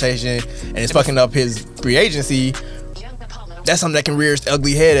out of rotation and it's fucking up his free agency, that's something that can rear its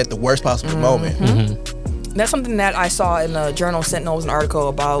ugly head at the worst possible moment. That's something that I saw in the Journal Sentinel, was an article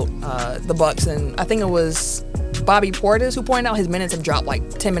about the Bucks, and I think it was Bobby Portis who pointed out his minutes have dropped like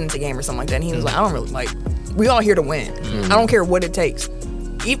 10 minutes a game or something like that. And he was like, I don't really like. We all here to win. I don't care what it takes.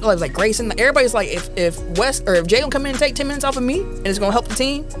 Even like Grayson, everybody's like, if West or if Jay gonna come in and take 10 minutes off of me and it's gonna help the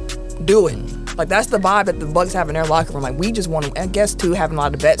team, do it. Like that's the vibe that the Bucks have in their locker room. Like we just want to. I guess too, having a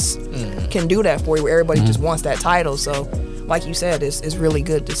lot of vets can do that for you. Where everybody just wants that title. So, like you said, it's really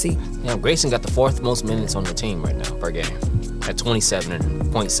good to see. Yeah, Grayson got the 4th most minutes on the team right now per game at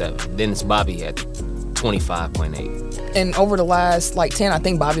 27.7. Then it's Bobby at 25.8. And over the last like 10, I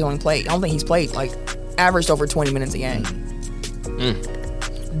think Bobby only played. I don't think he's played like averaged over 20 minutes a game.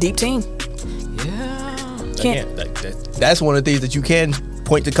 Deep team. Yeah. Can't. Again, that's one of the things that you can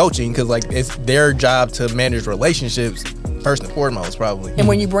point to coaching because like it's their job to manage relationships first and foremost, probably. And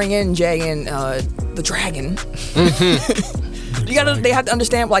when you bring in Jay and the Dragon, they have to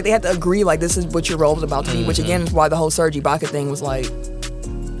understand, like they have to agree, like this is what your role is about to be. Which again is why the whole Serge Ibaka thing was like,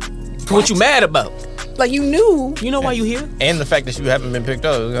 What you mad about? like you knew. You know why you here? And the fact that you haven't been picked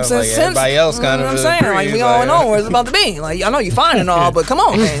up, it's kind of Since- like everybody else you know kind what of. I'm saying, like we all know where it's about to be. Like I know you're fine and all, but come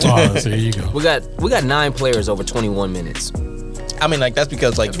on, man. Oh, there you go. We got 9 players over 21 minutes. I mean, like that's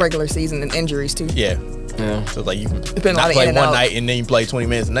because like It's regular season and injuries too. yeah. Yeah. So like you been a lot not of play in and one out. night and then you play 20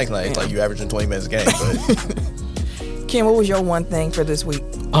 minutes the next night. It's like you averaging 20 minutes a game. But Ken, what was your one thing for this week?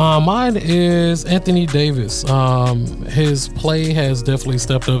 Mine is Anthony Davis. His play has definitely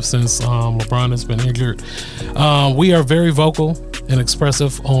stepped up since LeBron has been injured. We are very vocal and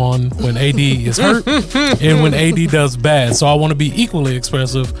expressive on when AD is hurt and when AD does bad. So I want to be equally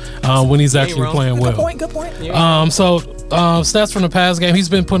expressive when he's actually wrong. playing well. Good point. Stats from the past game, he's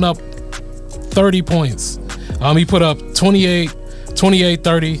been putting up 30 points. He put up 28,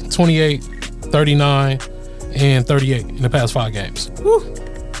 30, 28, 39, and 38 in the past 5 games. Woo.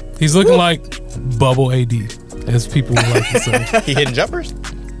 He's looking like bubble AD, as people would like to say. he hitting jumpers.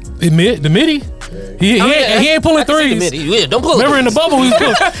 The midi, he ain't pulling threes. Yeah, don't pull Remember in the bubble, he was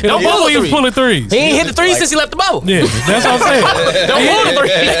pulling, in the Don't bubble, pull he was three. pulling threes. He ain't hit the 3 since he left the bubble. Yeah, that's what I'm saying. Don't pull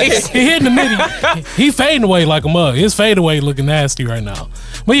the 3. He hitting the midi. He fading away like a mug. His fade away looking nasty right now.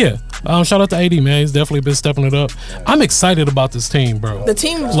 But yeah, shout out to AD, man. He's definitely been stepping it up. I'm excited about this team, bro. The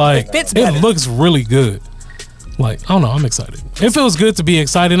team Like fits it better. looks really good. Like, I don't know, I'm excited. It feels good to be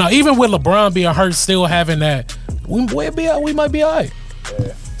excited. Now, even with LeBron being hurt, still having that, we might be all right.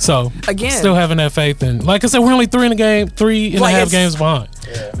 Yeah. So, again, still having that faith. And like I said, we're only 3.5 games behind.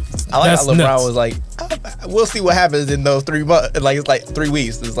 Yeah. I like how LeBron was like, we'll see what happens in those 3 months. Like, it's like 3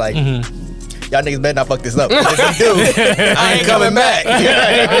 weeks. It's like, y'all niggas better not fuck this up. If you do, I ain't coming back.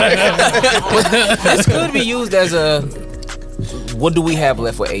 This could be used as a, what do we have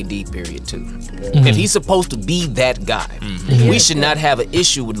left for AD period 2? If he's supposed to be that guy, we should not have an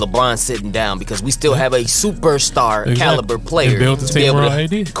issue with LeBron sitting down because we still have a superstar caliber player to be able to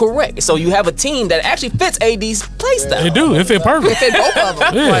AD. Correct. So you have a team that actually fits AD's play style. They do. It fit perfect. It fit both of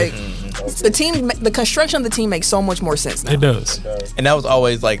them. Yeah. Like the team, the construction of the team makes so much more sense now. It does. And that was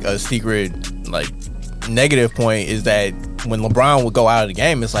always like a secret, like negative point is that when LeBron would go out of the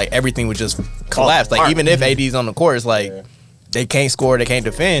game, it's like everything would just collapse. Like even if AD's on the court, it's like they can't score, they can't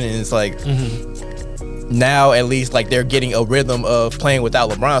defend, and it's like now at least like they're getting a rhythm of playing without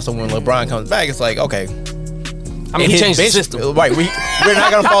LeBron. So when LeBron comes back, it's like okay. I mean, he changed the system. Right, we're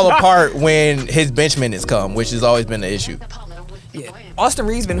not gonna fall apart when his bench minutes come, which has always been the issue. Yeah, Austin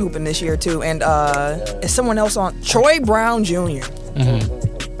Reed's been hooping this year too, and is someone else on? Troy Brown Jr.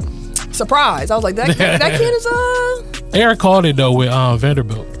 Surprise! I was like, that kid is Eric called it though with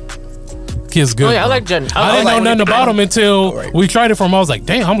Vanderbilt. Kid's good. Oh yeah, bro. I like Jen. I didn't know nothing about him until we tried it from him. I was like,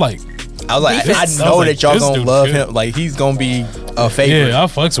 damn. I know that y'all gonna love him. Like he's gonna be a favorite. Yeah, I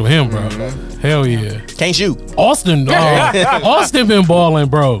fucks with him, bro. Hell yeah. Can't shoot. Austin been balling,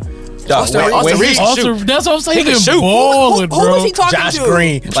 bro. Austin Reed, that's what I'm saying. He been balling, bro. Who was he talking Josh to?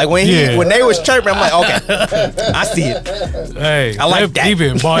 Green. Like when they was chirping, I'm like, okay, I see it. Hey, I like that. He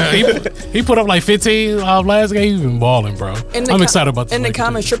been balling. He put up like 15 last game. He been balling, bro. I'm excited about this. In the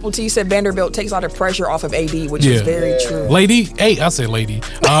comments, Triple T said Vanderbilt takes a lot of pressure off of AD, which is very true. I said lady.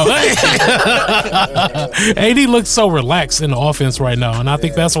 AD looks so relaxed in the offense right now, and I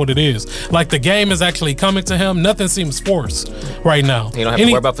think that's what it is. Like the game is actually coming to him. Nothing seems forced right now. You don't have to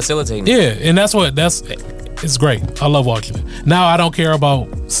worry about facilitating. Yeah, and it's great. I love watching it. Now I don't care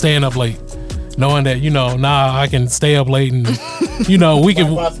about staying up late. Knowing that, now I can stay up late and, we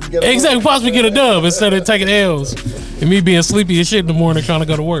can possibly get a dub instead of taking L's and me being sleepy as shit in the morning trying to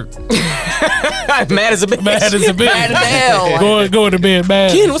go to work. Mad as a bitch. Mad as a bitch. Mad as hell. Going to bed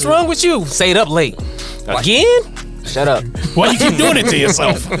mad. Ken, what's wrong with you? Stayed up late. Again? Shut up. Why you keep doing it to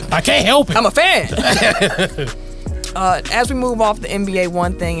yourself? I can't help it. I'm a fan. As we move off the NBA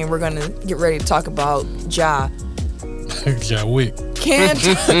one thing and we're going to get ready to talk about Ja. Ja Wick. Ken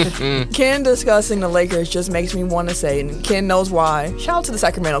discussing the Lakers just makes me want to say, and Ken knows why, shout out to the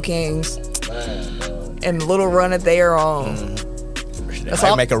Sacramento Kings and the little run that they are on. That's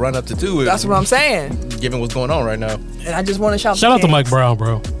all. Make a run up to 2. That's what I'm saying. Given what's going on right now. And I just want to shout out to Mike Brown,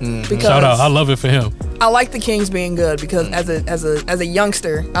 bro. Because shout out. I love it for him. I like the Kings being good because as a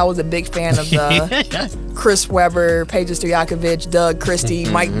youngster, I was a big fan of the Chris Webber, Peja Stojakovic, Doug Christie,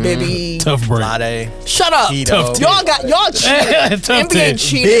 Mike Bibby. Tough break. Shut up. Tough y'all cheated. NBA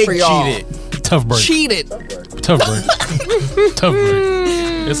cheated Big for y'all. Cheated. Tough break. Cheated. Tough break. Tough break.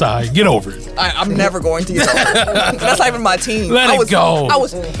 It's all right. Get over it. I'm never going to get over it. That's not even my team. Let it go. I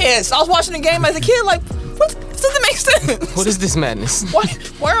was pissed. I was watching the game as a kid like, this doesn't make sense. What is this madness?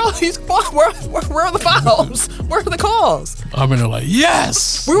 Where are all these? Where are the fouls? Where are the calls? I'm in there like,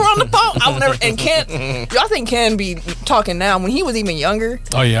 yes. We were on the phone. I will never. And Ken, y'all think Ken be talking now? When he was even younger,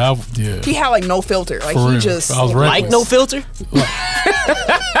 oh yeah, he had like no filter. Like For he real. just I was reckless. Like no filter.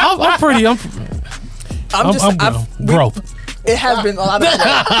 I'm pretty. Growth. It has been a lot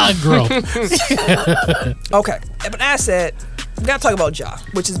of growth. Okay, but as said, we gotta talk about Ja,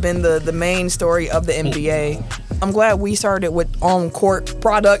 which has been the main story of the NBA. I'm glad we started with on-court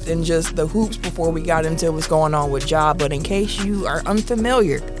product and just the hoops before we got into what's going on with Ja. But in case you are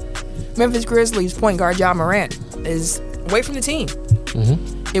unfamiliar, Memphis Grizzlies point guard Ja Morant is away from the team.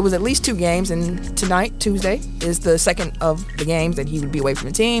 It was at least 2 games, and tonight, Tuesday, is the second of the games that he would be away from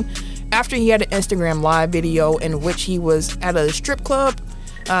the team. After he had an Instagram live video in which he was at a strip club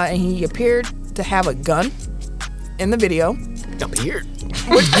and he appeared to have a gun in the video. Appeared.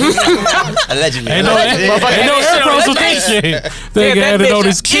 Allegedly. Ain't no air pros with that shit. They had to know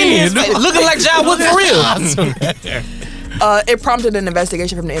this kid. Looking like Ja Wood for real. It prompted an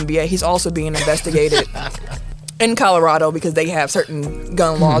investigation from the NBA. He's also being investigated in Colorado because they have certain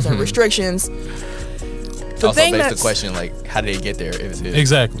gun laws and restrictions. The also thing begs that's the question, like, how did they get there if it's his?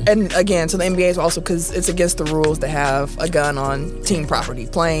 Exactly. And again, so the NBA is also because it's against the rules to have a gun on team property,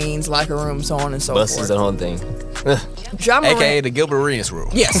 planes, locker rooms, so on and so Buses forth. and whole thing. Ja Morant, AKA the Gilbert Arenas rule.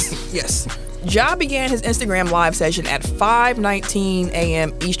 yes. Ja began his Instagram live session at 5:19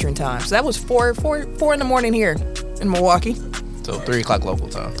 a.m. Eastern time. So that was 4 in the morning here in Milwaukee. So 3 o'clock local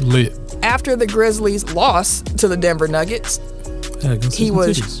time. Lit. After the Grizzlies lost to the Denver Nuggets, Yeah, go see he some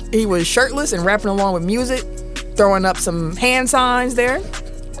was titties. shirtless and rapping along with music, throwing up some hand signs there,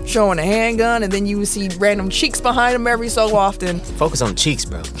 showing a handgun, and then you would see random cheeks behind him every so often. Focus on the cheeks,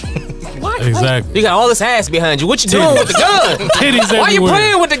 bro. What? Exactly. You got all this ass behind you. What you doing with the gun? Titties Why you everywhere.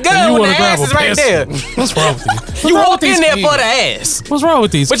 playing with the gun And you when wanna the grab ass a is right there? pistol. What's wrong with you? What's You wrong walk with these in there kids? for the ass. What's wrong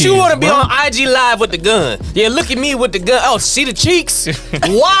with these But kids? you want to be bro? on IG Live with the gun. Yeah, look at me with the gun. Oh, see the cheeks?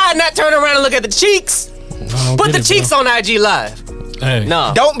 Why not turn around and look at the cheeks? I don't Put get the it, cheeks bro. on IG Live. Hey.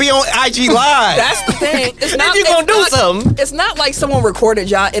 No. Don't be on IG Live. That's the thing. It's not, If you gonna it's do not- something. It's not like someone recorded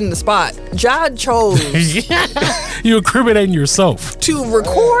Ja in the spot. Ja chose You incriminating yourself. to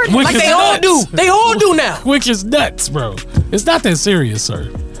record. Which Like is they all nuts. do. They all do now. Which is nuts, bro. It's not that serious, sir.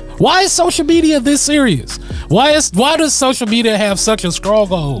 Why is social media this serious? Why does social media have such a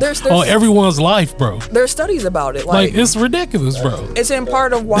stronghold There's- on everyone's life, bro? There's studies about it. Like Like, it's ridiculous, bro. it's in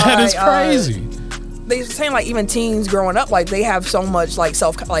part of why That is crazy. They're saying like even teens growing up, like they have so much like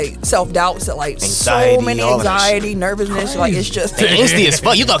self doubts that like so Anxiety, many all of that anxiety, nervousness. Like it's just They angsty as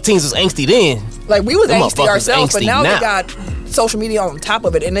fuck. You thought teens was angsty then. like we was Them angsty motherfuckers ourselves, but angsty now now. they got social media on top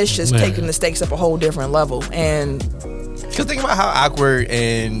of it, and it's just Man. taking the stakes up a whole different level. And Because think about how awkward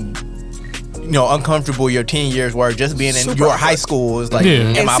and uncomfortable your teen years were just being in Super your awkward. high school. Is like, Yeah.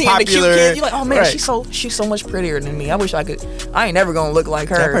 am and I seeing popular? the cute kid, you're like, oh man, Right. she's so much prettier than me. I wish I could. I ain't never gonna look like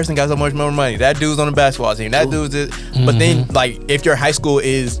her. That person got so much more money. That dude's on the basketball team. That dude's it. But then, like, if your high school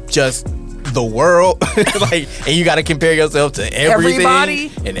is just the world, like, and you got to compare yourself to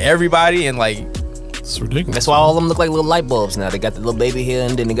everybody, and like, It's ridiculous. That's why all of them look like little light bulbs now. They got the little baby hair,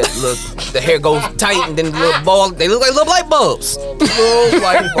 and then they got the hair goes tight, and then the little ball. They look like little light bulbs. Little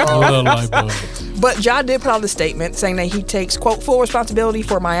light bulb. Little light bulb. But Ja did put out a statement saying that he takes, quote, full responsibility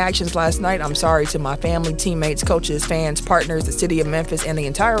for my actions last night. I'm sorry to my family, teammates, coaches, fans, partners, the city of Memphis, and the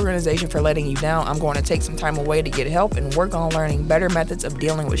entire organization for letting you down. I'm going to take some time away to get help and work on learning better methods of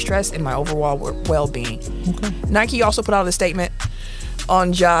dealing with stress and my overall well-being. Okay. Nike also put out a statement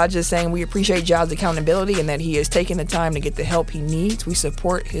on Ja, just saying we appreciate Ja's accountability and that he is taking the time to get the help he needs. We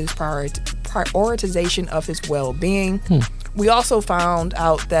support his prioritization of his well-being. We also found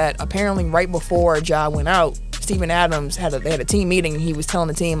out that apparently right before Ja went out, Steven Adams they had a team meeting and he was telling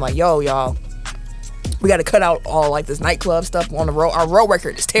the team like, yo, y'all, we got to cut out all like this nightclub stuff on the road. Our road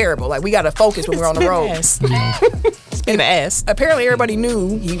record is terrible. Like we got to focus when we're on the road. In the ass. Apparently everybody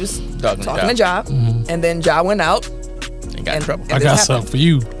knew he was Talking talking to to Ja, and then Ja went out. and got in trouble. and I this got happened. something for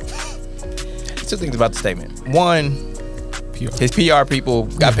you. 2 things about the statement. One, PR. his PR people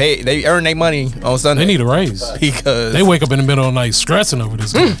got paid. They earned their money on Sunday. They need a raise. because They wake up in the middle of the night stressing over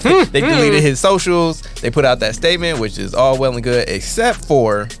this guy. they deleted his socials. They put out that statement, which is all well and good, except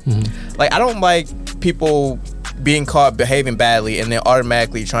for, like, I don't like people being caught behaving badly and then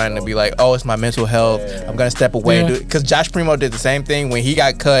automatically trying to be like, oh, it's my mental health. I'm gonna step away and Yeah. do it. Because Josh Primo did the same thing when he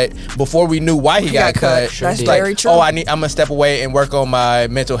got cut. Before we knew why he got cut, That's it's like, very true. oh, I'm gonna step away and work on my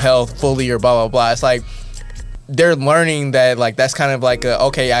mental health fully or blah blah blah. It's like they're learning that like that's kind of like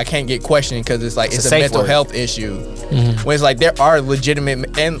okay, I can't get questioned because it's like it's a a safe mental word. health issue. When it's like there are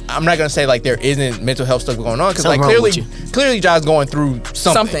legitimate, and I'm not gonna say like there isn't mental health stuff going on because like Something wrong with clearly Josh's going through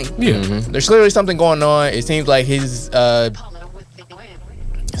something. Yeah. There's clearly something going on. It seems like his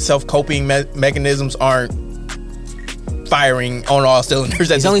self-coping mechanisms aren't firing on all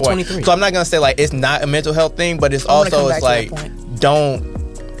cylinders at He's this only point. 23. So I'm not gonna say like it's not a mental health thing, but it's I wanna come also back it's to like that point.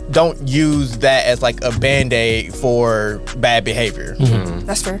 don't use that as like a band-aid for bad behavior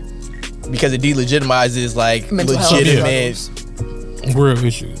That's fair. because it delegitimizes like Mental health legitimate. Real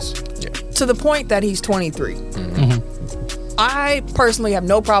issues. To the point that he's 23. I personally have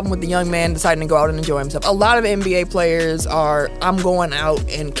no problem with the young man deciding to go out and enjoy himself. A lot of NBA players are, I'm going out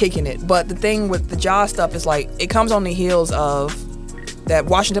and kicking it. But the thing with the Ja stuff is like, it comes on the heels of that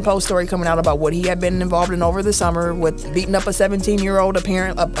Washington Post story coming out about what he had been involved in over the summer with beating up a 17-year-old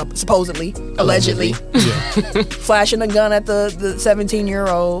supposedly, allegedly, flashing a gun at the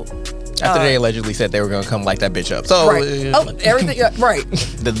 17-year-old. After they allegedly said they were gonna come light that bitch up. So Right. Oh, everything, right.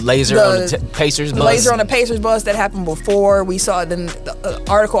 The laser The- on the Pacers The bus. laser on the Pacers bus that happened before. We saw then the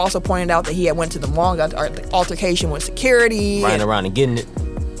article also pointed out that he had went to the mall, got the altercation with security. Riding around and getting it.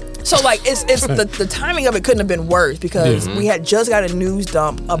 So like it's the timing of it couldn't have been worse because we had just got a news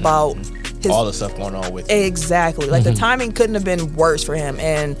dump about his all the stuff going on with exactly like the timing couldn't have been worse for him.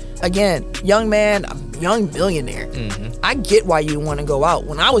 And again, young man, young millionaire. I get why you want to go out.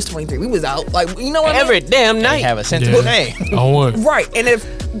 When I was 23, we was out. Like, you know what I Every mean? damn They night. have a sensible name. I want. Right. And if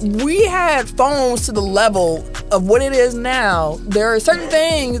we had phones to the level of what it is now, there are certain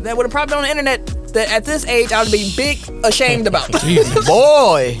things that would have probably been on the internet that at this age I would be big ashamed about. Jesus,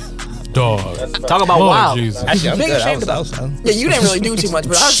 Boy, dog. talk about Lord wow. Jesus. Actually, I'm Big good. ashamed I was Yeah, you didn't really do too much,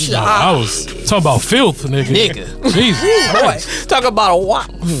 but I was talking about filth, nigga. Jesus, boy, Talk about a wow.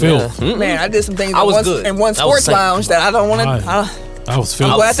 filth. man, I did some things I was in one, good. in one I was sports safe. lounge that I don't want Right. to. I was I'm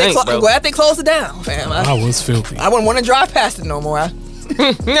filthy. glad, safe, bro. I'm glad they closed it down, fam. I was filthy. I wouldn't want to drive past it no more.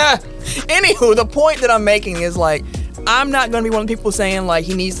 Nah. Anywho, the point that I'm making is like, I'm not going to be one of the people saying like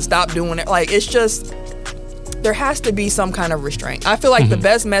he needs to stop doing it. Like, it's just, there has to be some kind of restraint. I feel like the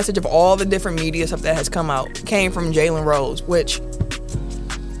best message of all the different media stuff that has come out came from Jalen Rose, which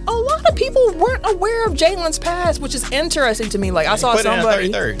a lot of people weren't aware of Jalen's past, which is interesting to me. Like, I saw Put it in somebody,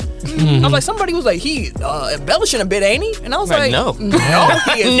 33rd. I was like, somebody was like, he embellishing a bit, ain't he? And I was like, No. no,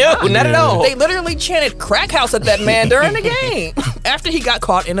 he is No, not. not at all. They literally chanted crack house at that man during the game after he got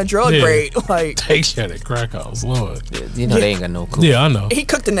caught in a drug Yeah. raid. Like, Take shit at crack house, Lord. You know they ain't got no cool. Yeah, I know. he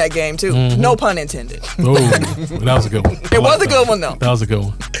cooked in that game too. No pun intended. Oh, that was a good one. It was a good one though. That was a good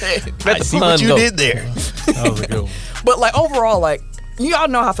one. Let I the see pun what you go. did there. That was a good one. But like overall, like y'all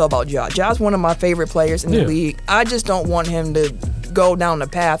know how I feel about Ja. Ja's one of my favorite players in the Yeah. league. I just don't want him to go down the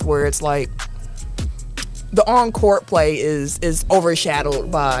path where it's like the on-court play is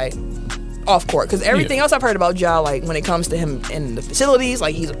overshadowed by off-court. Because everything else I've heard about Ja, like when it comes to him in the facilities,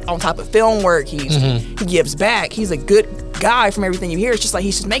 like he's on top of film work, he gives back, he's a good guy from everything you hear. It's just like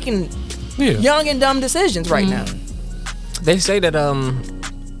he's just making Yeah. young and dumb decisions right now. They say that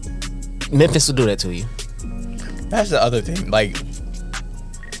Memphis will do that to you. That's the other thing. Like,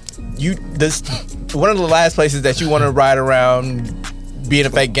 one of the last places that you want to ride around being a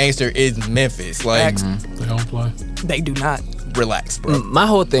fake gangster is Memphis. Like, Facts. They don't play. They do not. relax, bro. My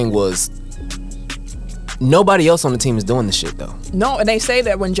whole thing was nobody else on the team is doing the shit though. No, and they say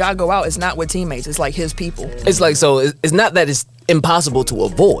that when Ja go out, it's not with teammates, it's like his people. It's like, so it's not that it's impossible to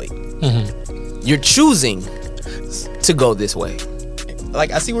avoid. You're choosing to go this way.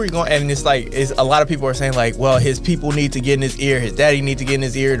 Like, I see where you're going, and it's like, a lot of people are saying like, well, his people need to get in his ear, his daddy need to get in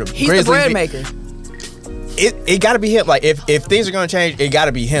his ear. He's the bread maker. It got to be him. Like, if things are gonna change, it got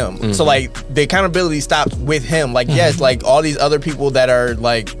to be him. So like, the accountability stops with him. Like, yes, like all these other people that are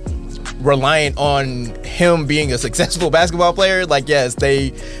like reliant on him being a successful basketball player, like, yes,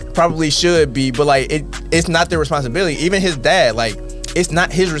 they probably should be, but like it's not their responsibility. Even his dad, like, it's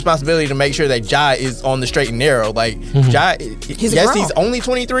not his responsibility to make sure that Ja is on the straight and narrow. Like, Ja, He's yes, grown. he's only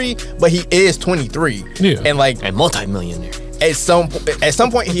 23, but he is 23. Yeah. And like, And multi-millionaire. at some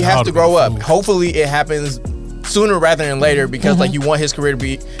point he has to grow up. Hopefully it happens sooner rather than later, because like, you want his career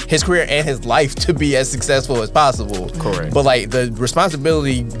and his life to be as successful as possible. Correct. But like, the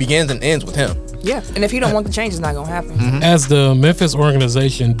responsibility begins and ends with him. Yeah, and if he don't want the change, it's not gonna happen. As the Memphis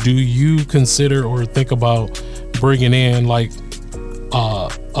organization, do you consider or think about bringing in like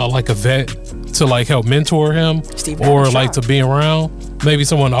a vet to like help mentor him, Steven or Adams like shot. to be around maybe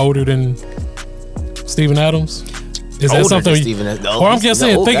someone older than Steven Adams? Is that Older something? than Steven Adams. Or I'm He's just the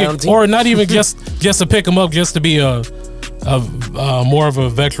saying, old guy on the thinking, team. or not even just to pick him up, just to be a more of a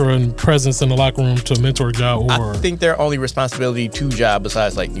veteran presence in the locker room to mentor Ja. Or I think their only responsibility to Ja,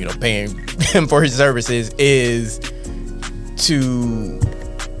 besides like, you know, paying him for his services, is to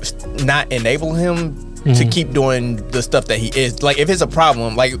not enable him to keep doing the stuff that he is. Like, if it's a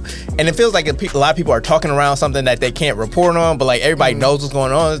problem, like, and it feels like a lot of people are talking around something that they can't report on, but like, everybody knows what's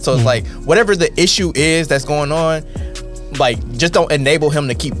going on. So it's like, whatever the issue is that's going on, like, just don't enable him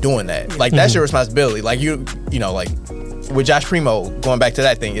to keep doing that. Like, that's your responsibility. Like, you know, like with Josh Primo, going back to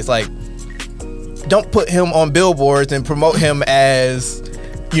that thing, it's like, don't put him on billboards and promote him as,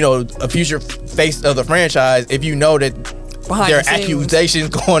 you know, a future face of the franchise if you know that Behind there are the scenes. accusations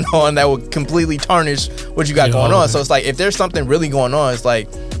going on that would completely tarnish what you got Yeah, going all on. of So it. it's like, if there's something really going on, it's like,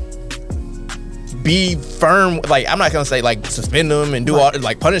 be firm. Like, I'm not gonna say like suspend them and do all,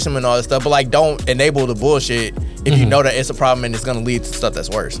 like, punish them and all that stuff, but like, don't enable the bullshit if you know that it's a problem and it's gonna lead to stuff that's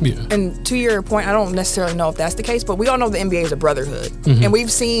worse. yeah, And to your point, I don't necessarily know if that's the case, but we all know the NBA is a brotherhood. And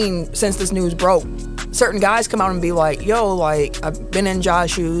we've seen, since this news broke, certain guys come out and be like, yo, like, I've been in Ja's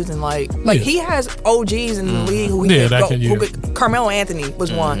shoes, and like Yeah. he has OGs in the league who he Yeah, could that go, can- who yeah. could, Carmelo Anthony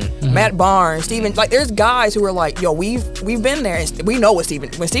was one, Matt Barnes, Steven, like, there's guys who are like, yo, we've been there, and we know what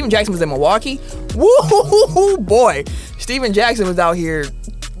when Steven Jackson was in Milwaukee, woo boy, Steven Jackson was out here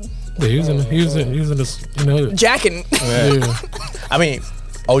yeah, he was in this, you know, jacking. yeah. I mean,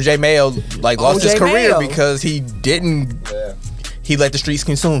 OJ Mayo like lost his O.J. career Mayo. because he didn't. He let the streets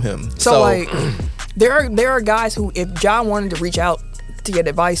consume him. So like, there are guys who, if Ja wanted to reach out to get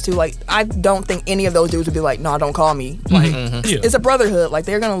advice to, like, I don't think any of those dudes would be like, no, don't call me. Like, Yeah. it's a brotherhood. Like,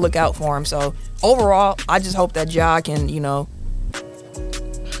 they're gonna look out for him. So overall, I just hope that Ja can, I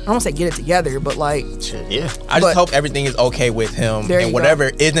don't want to say get it together, but like, Yeah. I just But- hope everything is okay with him, There you and go. whatever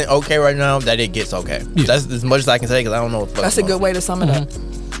isn't okay right now, that it gets okay. Yeah. That's as much as I can say because I don't know what the fuck that's a good way to sum it up.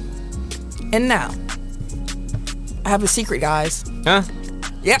 Mm-hmm. And now, I have a secret, guys. Huh?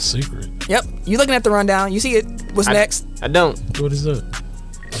 Yep, Secret. yep. You looking at the rundown? You see it? What's next? I don't. What is that?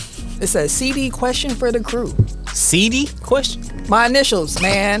 It says CD question for the crew. CD question? My initials,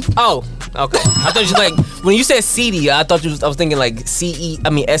 man. Oh, okay. I thought you like when you said CD. I thought I was thinking like SEEDY,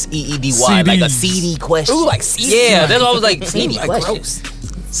 like a CDs. CD question. Ooh, like CD. Yeah, that's what I was like. CD Like, question. gross.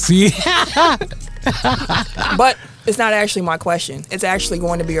 See? But it's not actually my question. It's actually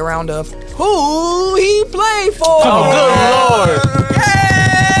going to be a round of who he played for. Oh, good lord.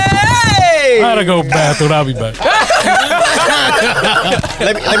 I gotta go bathroom. I'll be back.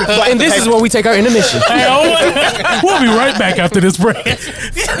 Let me And this is where we take our intermission. Hey, we'll be right back after this break. What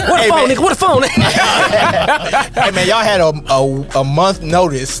a phone, nigga? What a phone? Hey man, y'all had a month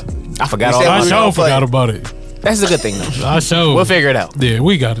notice. I forgot We all said I that. we- sure gonna play. forgot about it. That's a good thing though. I sure. We'll figure it out. Yeah,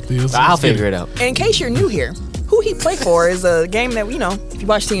 we got it. This. I'll figure it out. In case you're new here, who he played for is a game that, if you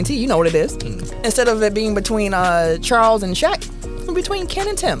watch TNT, you know what it is. Instead of it being between Charles and Shaq, it's between Ken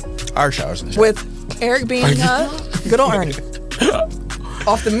and Tim. Our showers. With Eric being good old Ernie.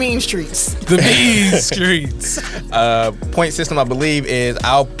 Off the meme streets. The mean streets. Point system, I believe, is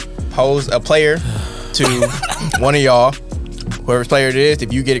I'll pose a player to one of y'all. Whoever's player it is,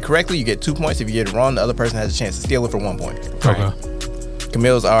 if you get it correctly, you get 2 points. If you get it wrong, the other person has a chance to steal it for 1 point. Okay.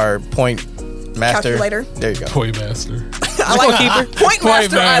 Camille's our point master. Calculator. There you go. Toy master. I like Point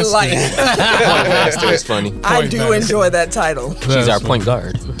Master. I Master. like. That's always funny. I Point do master. enjoy that title. She's our point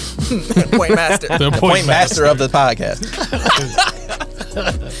guard. Point Master. The Point master of the podcast.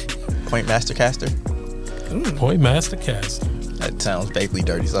 Point master caster. Point master cast. That sounds vaguely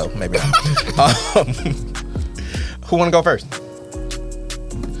dirty, so maybe not. Who want to go first?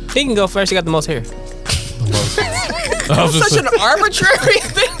 He can go first. He got the most hair. I was just Such an arbitrary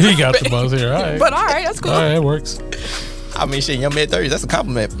thing. he got the buzz here. All right. But all right, that's cool. All right, it works. I mean, shit, your mid-30s, that's a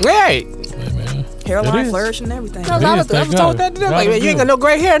compliment. Right. Hey, man. Hairline It is. flourish and everything. It is, thank told God. that to them. God Like, is you ain't good. got no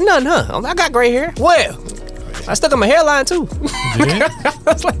gray hair, none, huh? I got gray hair. Well, I stuck on my hairline too. Yeah.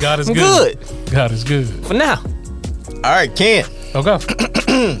 God is I'm good. good God is good. for now. All right, Ken, Okay.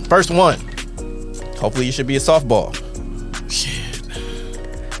 first one. Hopefully you should be a softball.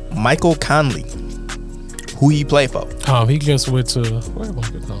 Michael Conley. Who he play for? He just went to where am I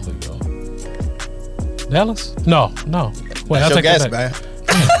going to go? Dallas? No. Wait, That's I'll your take guess, that back.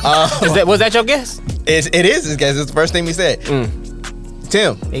 man. Was that your guess? It is his guess. It's the first thing we said.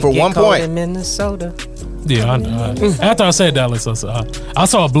 Tim, It for get 1 cold point. in Minnesota. Yeah, after I said Dallas, I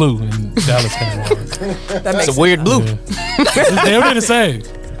saw a blue and Dallas came on. That makes It's a weird blue. Yeah. They did the same.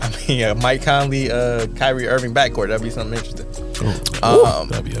 I mean, Mike Conley, Kyrie Irving backcourt. That'd be something interesting.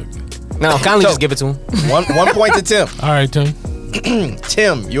 That'd be ugly. No, Conley So- just give it to him. One point to Tim. All right, Tim.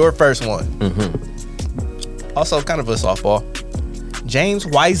 Tim, your first one. Also, kind of a softball. James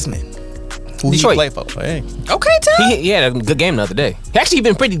Wiseman. Who Detroit. he play for? Hey. Okay, Tim. He had a good game the other day. Actually, he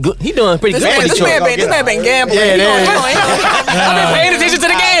been pretty good. He doing pretty This good. man, for this Detroit. man been, this man been gambling. Yeah, it He is. I've been paying attention to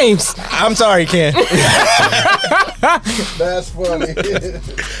the games. I'm sorry, Ken. That's funny.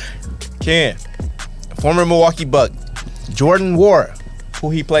 Ken, former Milwaukee Buck, Jordan Wara. Who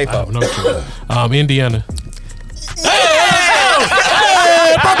he play I for? have no clue. Indiana.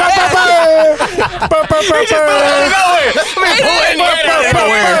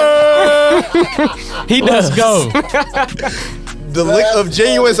 He does. Let's go. The look of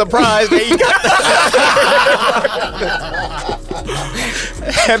genuine surprise that he got.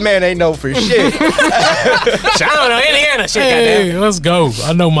 That man ain't know for shit. I don't know Indiana shit. Hey, let's go.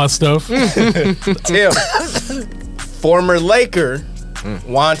 I know my stuff. Tim, former Laker,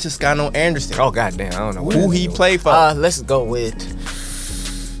 Juan Toscano Anderson. Oh goddamn, I don't know. Who he play for? Let's go with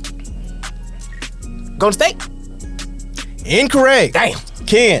Golden State. Incorrect. Damn.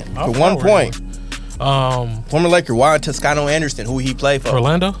 Ken, for 1 point. Um, Former Laker, Juan Toscano Anderson. Who he play for?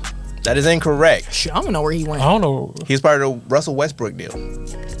 Orlando. That is incorrect. Shit, I don't know where he went. I don't know. He's part of the Russell Westbrook deal.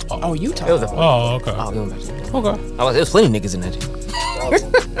 Oh, Utah. It was a. Oh, okay. Oh, it was Okay. there was plenty niggas in that.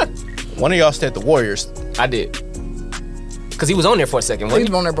 One of y'all said the Warriors. I did. Cause he was on there for a second. He Wasn't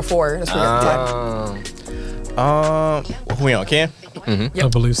was on there before. That's what Who we on, Ken? I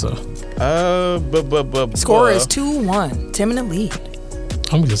believe so. Score is 2-1. Tim in the lead.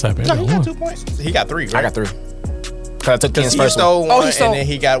 I'm just happy. I No, got he got one. 2 points. He got 3, right? I got 3. 'Cause I took Because Ken's he first one. stole one, he stole- and then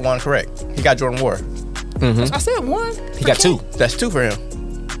he got one correct. He got Jordan Ward. I said one. He got 2. That's 2 for him.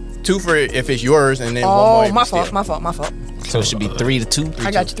 2 for if it's yours, and then one more. Oh, if my you steal. fault. My fault. My fault. So it should be 3-2. I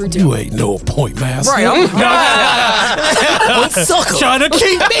got you 3-2. You ain't no point master. Right. I'm, Trying to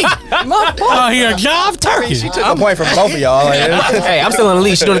keep me my fault. out here, jive turkey. She took a point from both of y'all. Like, Hey, I'm still on the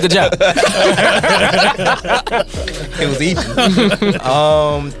leash. You're doing a good job. it was even.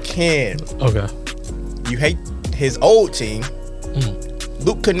 Ken, Okay. you hate his old team.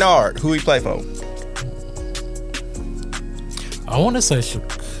 Luke Kennard, who he play for? I want to say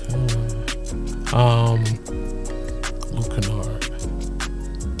Luke Kennard.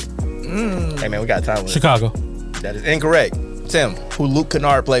 Hey man, we got time. With Chicago. That is incorrect. Tim, who Luke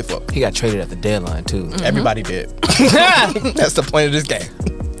Kennard play for? He got traded at the deadline, too. Everybody did. That's the point of this game.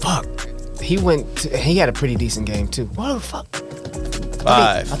 Fuck. He had a pretty decent game, too. What the fuck? 5,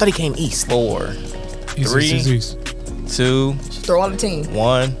 I thought he came east. 4, East, 3, East, East. 2, Throw out the team.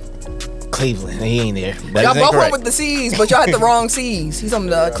 1. Cleveland. He ain't there. That Y'all is both went incorrect. with the C's, but y'all had the wrong C's. He's on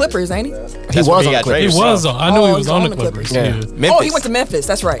the Clippers, ain't he? He That's was what he on the got He Clippers. traded. was on. I knew he was on the Clippers. Clippers. Yeah. Yeah. Memphis. Oh, he went to Memphis.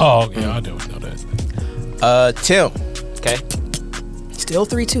 That's right. Oh, yeah, I do know that. Tim, Okay. Still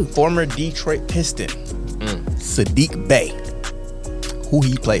 3-2. former Detroit Piston, Sadiq Bey, who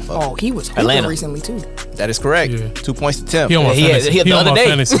he played for. Oh, he was hooping Atlanta. recently too. That is correct. Yeah. 2 points to Tim. He on my He had- fantasy. he had the on other my day.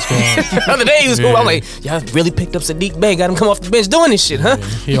 fantasy squad. The other day he was cool. Yeah. I'm like, y'all really picked up Sadiq Bey. Got him come off the bench doing this shit, huh? Yeah,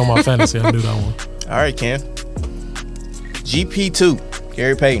 he on my fantasy. I knew that one. All right, Ken. GP2,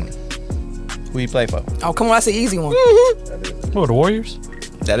 Gary Payton, who he play for. Oh, come on, that's an easy one. Oh, the Warriors?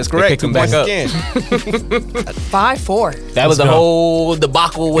 That is correct. picked 2 him back points up. again. 5-4. That was the go. whole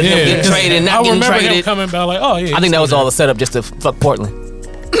debacle with him getting 'cause traded and I not getting remember him traded. coming back like, oh yeah. I think that was all a setup just to fuck Portland.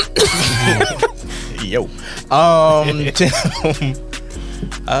 Yo. Tim,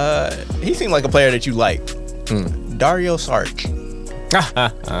 he seemed like a player that you like. Dario Saric,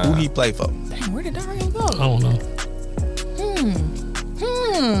 who he play for. Dang, where did Dario go? I don't know.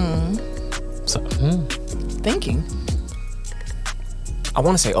 So, Thinking. I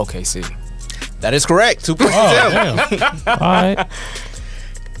want to say OKC. That is correct. 2 points Oh, to Tim. damn. All right.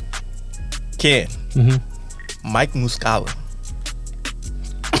 Ken, Mm-hmm. Mike Muscala.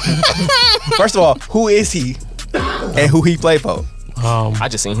 First of all, who is he and who he play for? I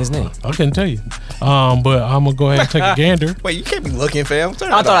just seen his name. I couldn't tell you. But I'm gonna go ahead and take a gander. Wait, you can't be looking, fam.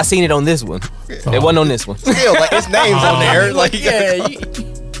 Turn I it thought I off. seen it on this one. It wasn't on this one. Still, like his name's on there. Like, Yeah,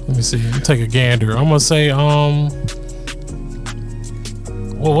 Let me see. Let me take a gander. I'm gonna say well,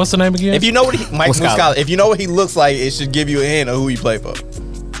 what's the name again? if you know what Mike Muscala. Muscala, if you know what he looks like, it should give you a hint of who he play for.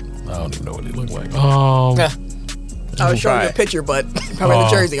 I don't even know what he looked like. Yeah. I was showing you a Right. picture, but probably the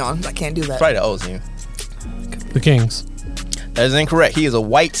jersey on. I can't do that. Probably the old team. The Kings. That is incorrect. He is a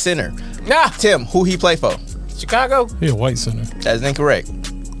white center. Nah, Tim, who he play for? Chicago. He a white center. That is incorrect.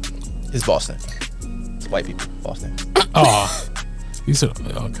 It's Boston. It's white people. Boston. Oh, you said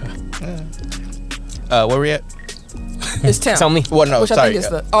okay. Where we at? It's Tim. Tell me. Well, no, Which sorry. I think is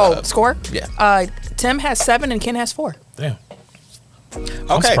the score. Yeah. Tim has 7 and Ken has 4. Damn. I'm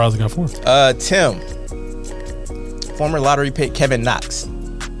Okay. surprised I got 4. Tim. Former lottery pick Kevin Knox.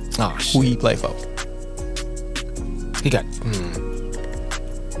 Oh Who shit. he play for? He got.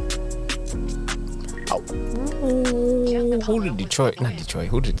 Who did Detroit? Not Detroit.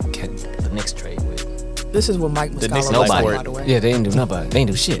 Who did the Knicks trade with? This is what Mike Knicks Muscala like was for it. by the way. Yeah, they didn't do nothing. They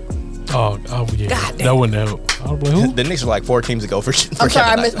didn't do shit. Oh yeah. God damn. That wouldn't help. I was like, who? The Knicks were like 4 teams ago for I'm sorry, I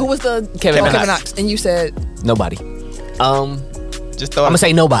Kevin missed. Knox. Who was the Kevin Kevin Knox. Knox? And you said Nobody. Just throw I'm gonna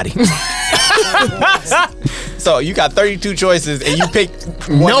say nobody. So you got 32 choices and you picked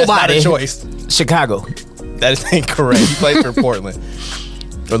one that's not Nobody. a choice. Chicago. That is incorrect. He played for Portland.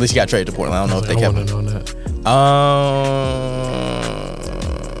 Or at least he got traded to Portland. I don't know if they I kept wouldn't him. have known that.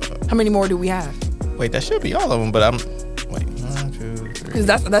 how many more do we have? Wait, that should be all of them, but I'm. Wait, 1, 2, 3. Because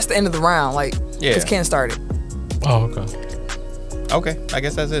that's the end of the round. Like, Yeah. because Ken started. Oh, okay. Okay, I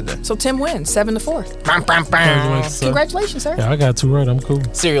guess that's it then. So Tim wins 7-4. Congratulations, sir. Congratulations, sir. Yeah, I got 2 right. I'm cool.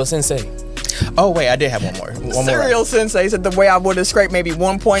 Serial Sensei. Oh, wait, I did have one more. One more. Serial Sensei said the way I would have scraped maybe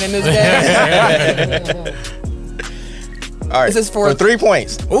 1 point in this game. All right. Is this for- 3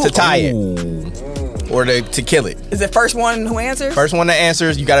 points to tie it Ooh. or to kill it. Is it first one who answers? First one that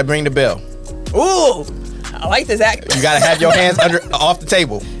answers, you got to ring the bell. Ooh, I like this act. You got to have your hands off the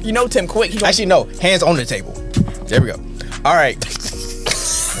table. You know Tim quick. He gonna- Actually, no, hands on the table. There we go. All right.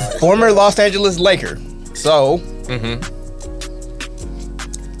 Former Los Angeles Laker. So,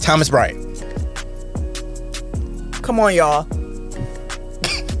 Thomas Bryant. Come on, y'all.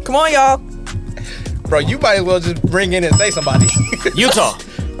 Come on, y'all. Bro, you might as well just bring in and say somebody. Utah.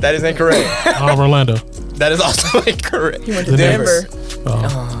 That is incorrect. Orlando. That is also incorrect. He went to The Denver. All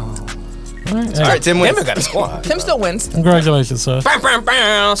right. All right, Tim wins. Denver got a squad. Tim still wins. Congratulations, sir. Bam, bam,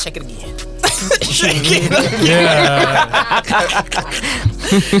 bam. Shake it again. Yeah.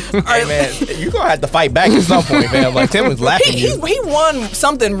 Hey, man, you're going to have to fight back at some point, man. Like, Tim was laughing at He you. won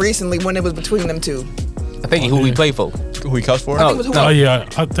something recently when it was between them two. I think who we play for. Who he coached for? I think it was who Oh yeah,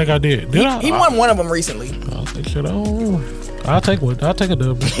 I think I did. Did I? He won one of them recently. I think shit. I'll take one. I'll take a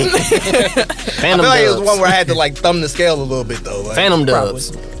dub. I Phantom feel like it was Dubs. one where I had to, like, thumb the scale a little bit, though. Like, Phantom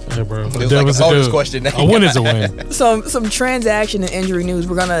Dubs. Yeah, bro. was like a bonus question. A win is a win. Some transaction and injury news.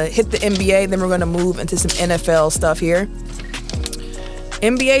 We're gonna hit the NBA, then we're gonna move into some NFL stuff here.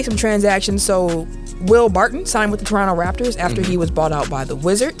 NBA, some transactions. So Will Barton signed with the Toronto Raptors after he was bought out by the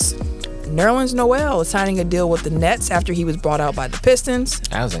Wizards. Nerlens Noel is signing a deal with the Nets after he was bought out by the Pistons.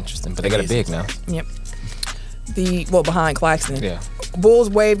 That was interesting, but they got a big now. Yep. Behind Claxton. Yeah. Bulls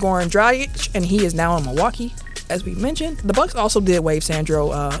waived Goran Dragic, and he is now in Milwaukee. As we mentioned, the Bucks also did waive Sandro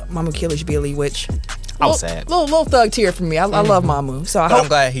Mamukelashvili, which I was sad. Little thug tear for me. I love Mamu, so I But I'm hope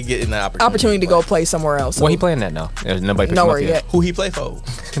glad he getting the opportunity to go play somewhere else. Where he playing that now? There's nobody picked Nowhere him up yet. Who he play for?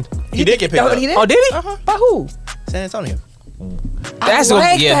 He did get picked Oh, up. he did? Oh, did he? By who? San Antonio. That's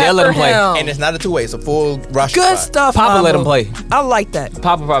like yeah, that they'll let for him play. him. And it's not a two-way. It's a full roster Good spot. stuff. Papa Mamu. let him play. I like that.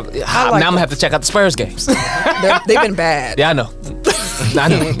 Papa, now like I'm that. gonna have to check out the Spurs games. They've been bad. Yeah, I know. I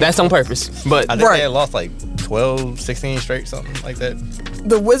know. That's on purpose. But I think Right. they had lost like 12, 16 straight, something like that.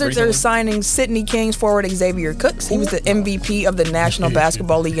 The Wizards are Recently. signing Sydney Kings forward Xavier Cooks. He was the MVP of the National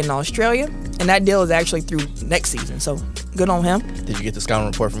Basketball League in Australia, and that deal is actually through next season. So good on him. Did you get the scouting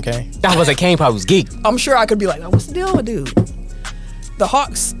report from Kane? I was like, Kane probably was geek. I'm sure I could be like, oh, what's the deal, dude? The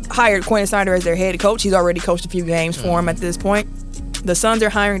Hawks hired Quinn Snyder as their head coach. He's already coached a few games for him at this point. The Suns are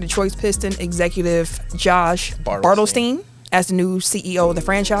hiring Detroit Pistons executive Josh Bartelstein as the new CEO of the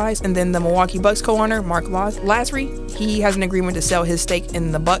franchise. And then the Milwaukee Bucks co-owner, Mark Lasry, he has an agreement to sell his stake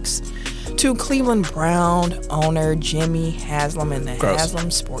in the Bucks to Cleveland Brown owner Jimmy Haslam and the Gross.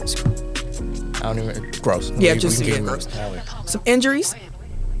 Haslam Sports Group. I don't even. Gross. Yeah, just get gross. Some injuries.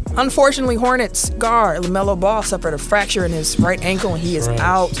 Unfortunately, Hornets guard LaMelo Ball suffered a fracture in his right ankle, and he is Right.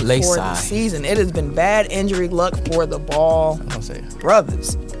 out for Late the side. season. It has been bad injury luck for the Ball Don't say it.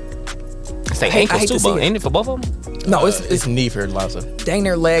 brothers. It's like I ankles hate too, to see but it. ain't it for both of them? No, it's It's knee for Lonzo. dang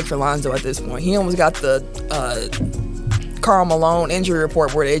near leg for Lonzo at this point. He almost got the Karl Malone injury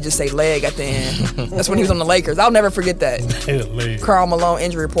report where they just say leg at the end. That's when he was on the Lakers. I'll never forget that. Karl Malone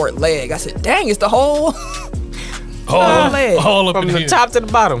injury report, leg. I said, dang, it's the whole leg. All up From in the here. top to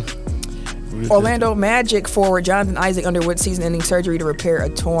the bottom. Orlando Magic forward Jonathan Isaac underwent season-ending surgery to repair a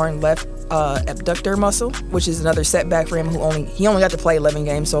torn left abductor muscle, which is another setback for him. He only got to play 11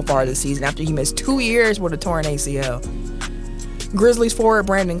 games so far this season after he missed 2 years with a torn ACL. Grizzlies forward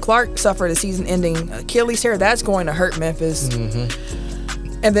Brandon Clark suffered a season-ending Achilles tear. That's going to hurt Memphis.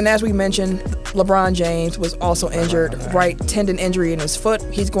 And then, as we mentioned, LeBron James was also injured, right tendon injury in his foot.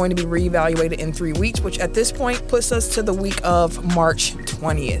 He's going to be reevaluated in 3 weeks, which at this point puts us to the week of March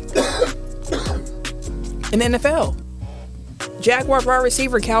 20th. In the NFL, Jaguars wide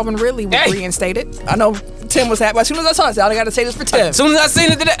receiver Calvin Ridley was Hey. reinstated. I know Tim was happy. As soon as I saw it, I got to say this for Tim. As soon as I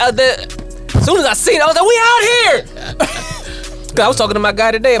seen it today, I was like, we out here. 'Cause I was talking to my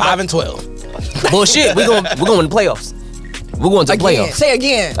guy today about 5-12. bullshit. We're going to the playoffs. We're going to the Again. playoffs. Say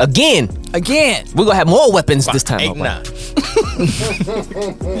again. Again. We're going to have more weapons this time.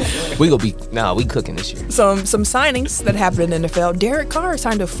 8-9. We going to be, we cooking this year. Some signings that happened in the NFL. Derek Carr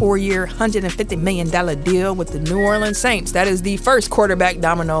signed a 4-year, $150 million deal with the New Orleans Saints. That is the first quarterback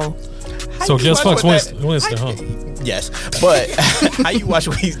domino. So guess watch what's what Winston, huh? Yes, but how you watch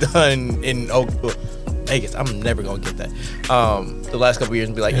what he's done in Vegas? I'm never gonna get that. The last couple years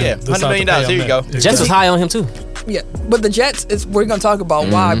and be like, yeah, $100 million. Here you go. Jets was high on him too. Yeah, but the Jets, we're going to talk about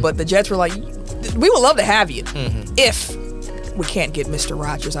why, but the Jets were like, we would love to have you if we can't get Mr.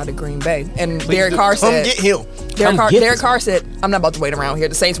 Rodgers out of Green Bay. And Derek Carr Come said, get him. Derek Carr said, I'm not about to wait around here.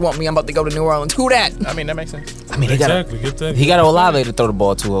 The Saints want me. I'm about to go to New Orleans. Who that? I mean, that makes sense. I mean, Exactly. Get that. he got an Olave to throw the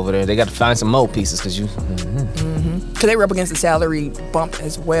ball to over there. They got to find some more pieces because Because they were up against the salary bump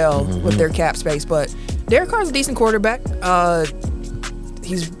as well with their cap space. But Derek Carr's a decent quarterback.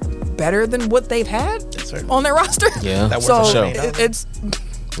 He's better than what they've had sir. on their roster. Yeah, That So works for me. it's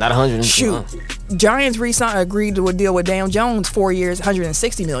not 100. shoot. Giants agreed to a deal with Daniel Jones, 4 years,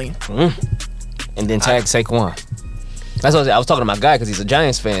 $160 million. And then tag Saquon. That's what I was talking to my guy because he's a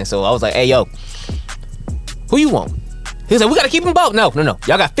Giants fan. So I was like, hey, yo, who you want? He was like, we got to keep them both. No.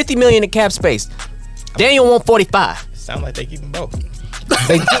 Y'all got $50 million in cap space. Daniel want 45. Sound like they keep them both.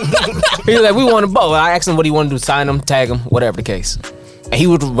 He was like, we want them both. I asked him what he wanted to do, sign them, tag them, whatever the case. And he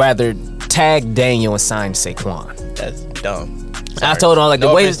would rather tagged Daniel and signed Saquon. That's dumb. I told him, like, no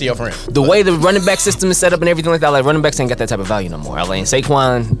the way offense to your friend, the way the running back system is set up and everything like that, like, running backs ain't got that type of value no more. I like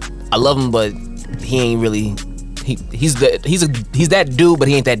Saquon, I love him, but he ain't really. He's that dude, but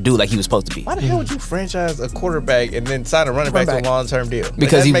he ain't that dude like he was supposed to be. Why the hell would you franchise a quarterback and then sign a running back to a long-term deal?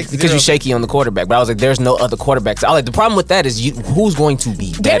 Because you're shaky on the quarterback. But I was like, there's no other quarterbacks. I like the problem with that is who's going to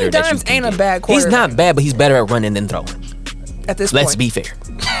be better. Danny Dimes ain't a bad quarterback. He's not bad, but he's better at running than throwing. At this point, let's be fair.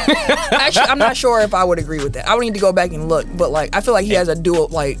 Actually, I'm not sure if I would agree with that. I would need to go back and look, but like I feel like he has a dual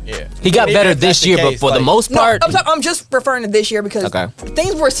like. Yeah. He got better this year, but for the most part, I'm just referring to this year because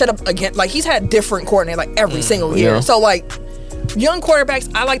things were set up again. Like he's had different coordinators like every single year. Yeah. So like young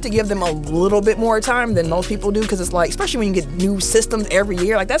quarterbacks, I like to give them a little bit more time than most people do because it's like, especially when you get new systems every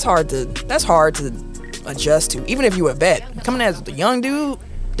year, like that's hard to adjust to. Even if you a vet, coming as a young dude,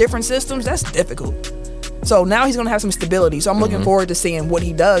 different systems, that's difficult. So now he's gonna have some stability. So I'm looking forward to seeing what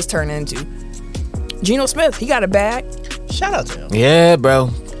he does turn into. Geno Smith, he got a bag. Shout out to him. Yeah, bro.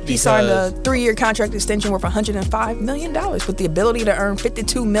 He signed a 3-year contract extension worth $105 million with the ability to earn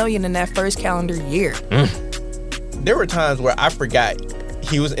 $52 million in that first calendar year. There were times where I forgot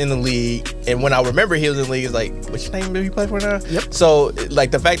he was in the league, and when I remember he was in the league, it's like, which name did he play for now? Yep. So,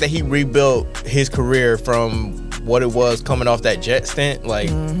 like, the fact that he rebuilt his career from what it was coming off that Jet stint, like,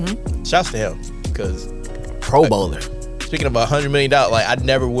 shouts to him, because Pro Bowler. Speaking of $100 million, like I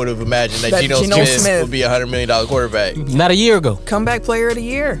never would have imagined that Geno Smith would be a $100 million quarterback. Not a year ago. Comeback player of the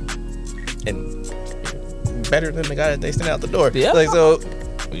year. And better than the guy that they sent out the door. Yeah. Like, so,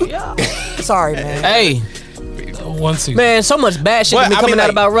 Yeah. Sorry, man. Hey, One season. man, so much bad shit been coming out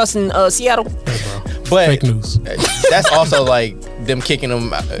about Russ in Seattle. Hey, bro. but Fake news. that's also like them kicking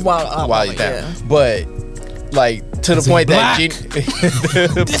him while he's down. yeah. But like to the point that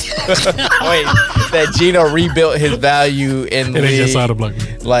that Geno rebuilt his value in the It ain't just league. out of black.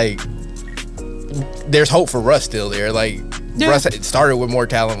 Like there's hope for Russ still there. Like Russ started with more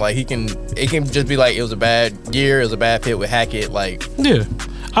talent. Like it can just be like it was a bad year, it was a bad fit with Hackett. Like Yeah.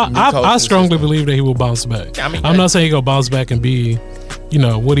 I strongly believe that he will bounce back. I mean, I'm not saying he'll bounce back and be,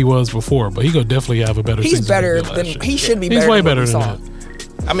 what he was before, but he could definitely have a better season. He's better than than last year. he should be. He's better way than better what we than saw.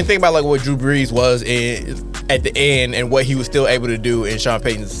 that. I mean, think about like what Drew Brees was at the end and what he was still able to do in Sean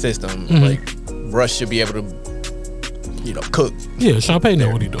Payton's system. Like Russ should be able to, cook. Yeah, Sean Payton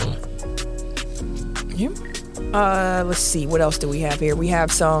know what he's doing. Yeah. Let's see. What else do we have here? We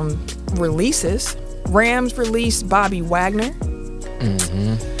have some releases. Rams released Bobby Wagner.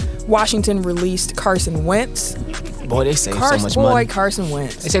 Washington released Carson Wentz. Boy, they saved so much money. Carson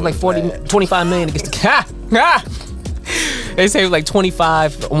Wentz. They saved like 25 million against the cap. They saved like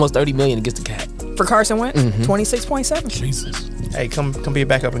 25, almost 30 million against the cap. For Carson Wentz, 26.7. Jesus. Hey, come be a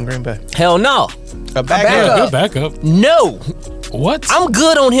backup in Green Bay. Hell no. A backup. Yeah, good backup. No. What? I'm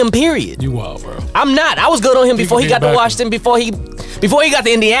good on him, period. You wild, bro. I'm not. I was good on him before he can got be to a Washington, before he got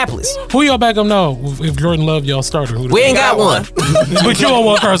to Indianapolis. Who y'all backup now? If Jordan Love y'all starter, who? We ain't got one. But you don't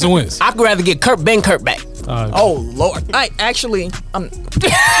want Carson Wentz. I'd rather get Ben Kurt back. Oh Lord!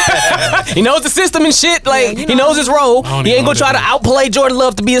 He knows the system and shit. Like Yeah, he knows his role. I don't He even ain't gonna know try to that. outplay Jordan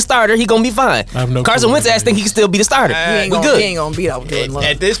Love to be a starter. He gonna be fine. I have no Carson clue Wentz what ass think he can still be the starter. He ain't We gonna beat out Jordan Love.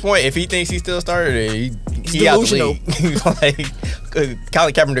 At this point, if he thinks he's still a starter, then he out the delusional. league. Like,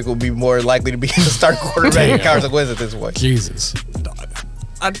 Colin Kaepernick will be more likely to be a starting quarterback than Carson Wentz at this point. Jesus.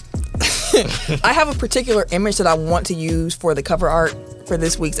 I have a particular image that I want to use for the cover art for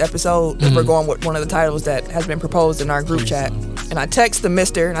this week's episode. If we're going with one of the titles that has been proposed in our group chat. And I text the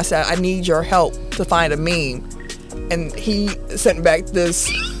mister and I said, I need your help to find a meme. And he sent back this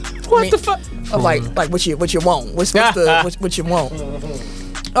What the fuck? of like what you want. What you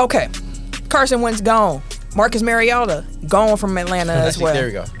want. Okay. Carson Wentz gone. Marcus Mariota gone from Atlanta as well. There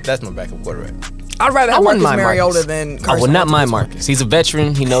we go. That's my backup quarterback. I'd rather I have wouldn't Marcus mind Mariota Marcus. than Carson I would not Wentz. mind Marcus. He's a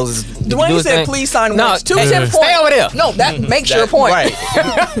veteran. He knows his. he can do Dwayne his said, thing. please sign No, Wentz. 2 hey, cent point. stay over there. No, that makes your point. Right.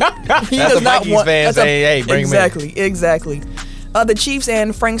 He That's does a not Vikings want fan that's a- saying, hey, bring him in. Exactly. The Chiefs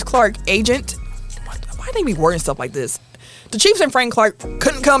and Frank Clark agent. Why do they be wording stuff like this? The Chiefs and Frank Clark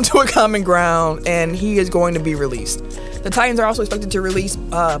couldn't come to a common ground, and he is going to be released. The Titans are also expected to release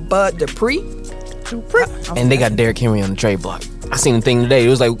Bud Dupree. And they got Derrick Henry on the trade block. I seen the thing today. It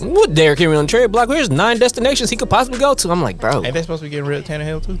was like, what Derrick Henry on the trade block? Here's 9 destinations he could possibly go to. I'm like, bro. Ain't they supposed to be getting rid of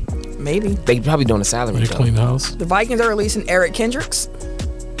Tannehill too? Maybe. They probably doing a salary. They though. clean the house. The Vikings are releasing Eric Kendricks.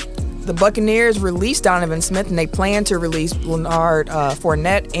 The Buccaneers released Donovan Smith, and they plan to release Leonard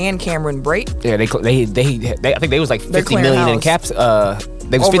Fournette and Cameron Brate. Yeah, they I think they was like 50 clearing million in house. caps.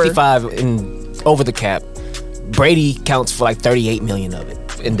 They was Over. 55 in over the cap. Brady counts for like 38 million of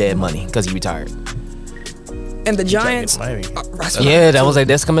it in dead money because he retired. And the Giants, Miami. Yeah,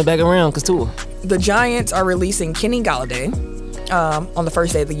 that's coming back around because too. the Giants are releasing Kenny Galladay on the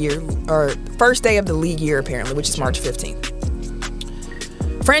first day of the year, or first day of the league year apparently, which is March 15th.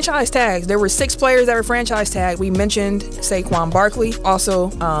 Franchise tags. There were 6 players that were franchise tagged. We mentioned Saquon Barkley, also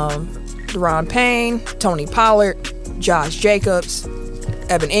Deron Payne, Tony Pollard, Josh Jacobs,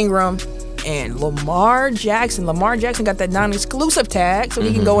 Evan Ingram, and Lamar Jackson. Lamar Jackson got that non-exclusive tag, so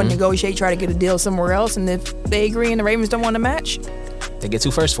he can go and negotiate, try to get a deal somewhere else. And if they agree and the Ravens don't want to match, They get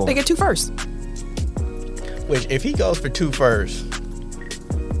 2 firsts for they him. get 2 firsts. Which, if he goes for 2 firsts,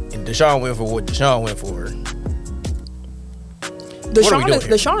 and Deshaun went for what Deshaun went for, what are we doing here?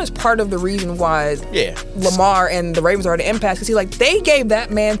 Deshaun is part of the reason why yeah. Lamar and the Ravens are at the impasse, because they gave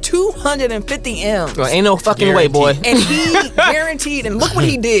that man 250 M's. Well, ain't no fucking way, boy. And he guaranteed, and look what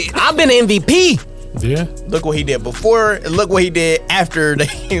he did. I've been MVP. Yeah. Look what he did before. Look what he did after they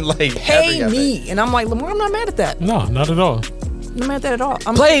after he Pay got me. And I'm like, Lamar, I'm not mad at that. No, not at all. I'm not mad at that at all.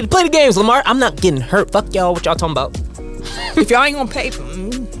 Play the games, Lamar. I'm not getting hurt. Fuck y'all. What y'all talking about? If y'all ain't gonna pay,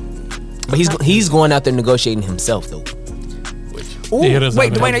 But he's going out there negotiating himself though. ooh, Yeah, that's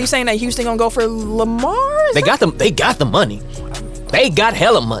wait, not Dwayne, bad. are you saying that Houston gonna go for Lamar? They got the money. They got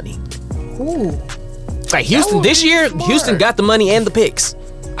hella money. Ooh, Like Houston would this be year, smart. Houston got the money and the picks.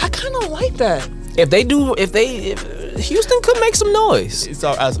 I kind of like that. If Houston could make some noise.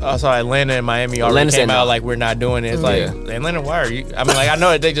 So I saw Atlanta and Miami already Atlanta came said out no. like we're not doing it. It's Yeah. like Atlanta, why are you? I mean, like I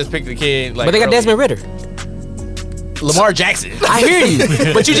know that they just picked the kid, like But they got early. Desmond Ritter. Lamar Jackson. I hear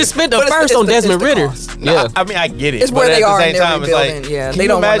you. But you just spent the But it's- first it's on the- it's Desmond the Ritter. cost. Yeah. I mean, I get it. It's where but they at are the and same they're time, it's like, rebuilding. Yeah, can they you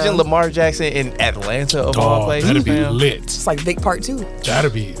don't imagine wanna- Lamar Jackson in Atlanta of all Oh, places? that'd be fam? lit. It's like Vic Part 2.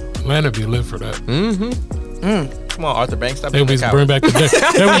 That'd be lit for that. Come on, Arthur Banks, stop They would being be a bring coward. back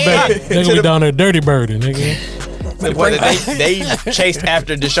the they would be down there dirty birding, nigga. The point that they chased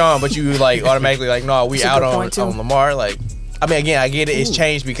after Deshaun, but you like automatically like, no, we That's a out good on point, too. Lamar. Like, I mean, again, I get it. It's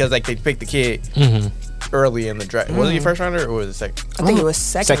changed because like they picked the kid early in the draft. Was it your first rounder or was it second? I think it was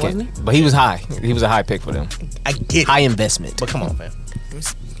second, wasn't Second. But he was high. He was a high pick for them. I get High it, investment. but come on, fam.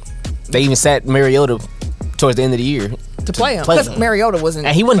 They even sat Mariota towards the end of the year. he? To play him. Play Because him. Mariota wasn't.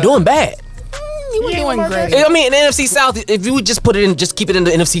 And he wasn't doing bad. He was doing great. I mean, in the NFC South, if you would just put it in, just keep it in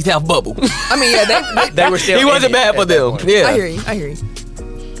the NFC South bubble. I mean, yeah, They were still. he wasn't in it bad for at that them. point. Yeah. I hear you.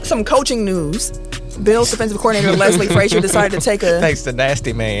 Some coaching news. Bills defensive coordinator Leslie Frazier decided to take a. Thanks to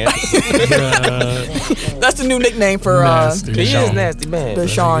Nasty Man. That's the new nickname for Nasty. He is Deshaun. nasty, man.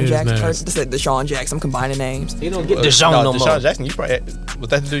 Deshaun He is Jackson. Or, nasty. this is Deshaun Jackson. I'm combining names. He don't get Deshaun no more. Deshaun Jackson, you probably was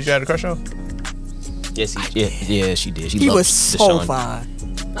that the dude you had a crush on? Yes, yeah, she did. She He loved was so Deshaun. fine.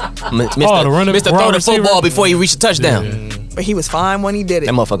 Mr. Oh, the running- Mr. wide Throw the receiver? football before he reached the touchdown. Yeah. But he was fine when he did it.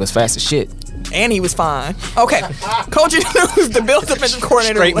 That motherfucker was fast as shit. And he was fine. Okay. Coaching news. The Bills defensive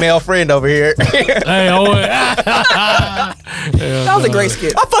coordinator. Straight male friend over here. Hey, oh, That was a great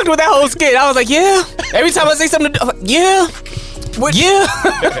skit. I fucked with that whole skit. I was like, yeah. Every time I say something, yeah, Which, yeah.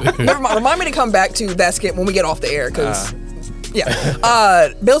 Never mind. Remind me to come back to that skit when we get off the air, because. Yeah.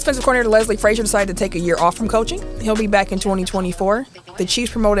 Bills defensive coordinator Leslie Frazier decided to take a year off from coaching. He'll be back in 2024. The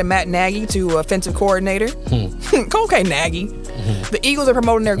Chiefs promoted Matt Nagy to offensive coordinator. Okay, Nagy. The Eagles are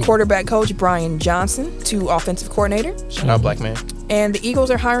promoting their quarterback coach Brian Johnson to offensive coordinator. Shout out, black man. And the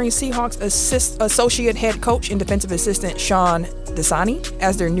Eagles are hiring Seahawks associate head coach and defensive assistant Sean Desani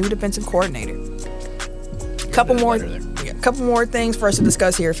as their new defensive coordinator. Couple more things for us to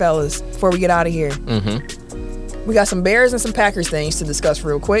discuss here, fellas, before we get out of here. We got some Bears and some Packers things to discuss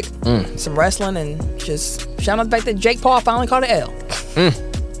real quick. Some wrestling and just shout out the fact that Jake Paul finally caught an L.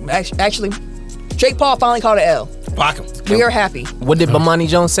 Actually, Jake Paul finally caught an L. Block him. We are happy. What did Bomani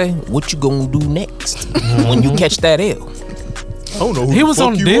Jones say? What you gonna do next when you catch that L? I don't know who He the was fuck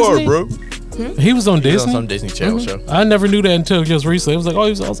on you Disney? are, bro. He was on He was on Disney. some Disney Channel show. I never knew that until just recently. It was like, oh,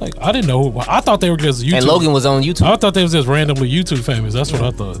 I was like, I didn't know. I thought they were just YouTube. And Logan was on YouTube. I thought they was just randomly YouTube famous. That's what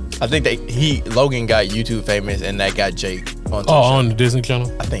I thought. I think Logan got YouTube famous and that got Jake on. Oh, on the Disney Channel.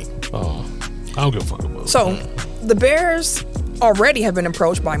 I think. Oh, I don't give a fuck about it. So, the Bears already have been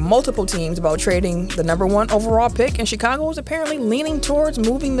approached by multiple teams about trading the number 1 overall pick, and Chicago is apparently leaning towards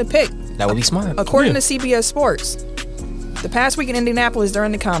moving the pick, That would be smart. according Yeah. to CBS Sports. The past week in Indianapolis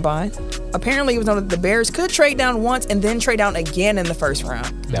during the combine, apparently it was known that the Bears could trade down once and then trade down again in the first round.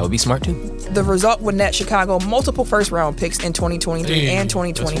 That would be smart too. The result would net Chicago multiple first-round picks in 2023 Hey, and that's what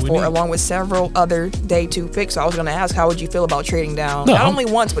we 2024, need. along with several other day 2 picks. So I was going to ask, how would you feel about trading down No, not I'm- only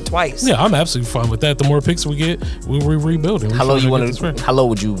once but twice? Yeah, I'm absolutely fine with that. The more picks we get, we're rebuilding. How low you want to? How low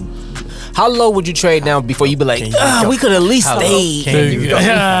would you trade down before you be like, we could at least stay. Can you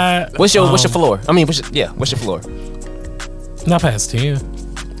go? What's your floor? I mean, what's your floor? Not past 10.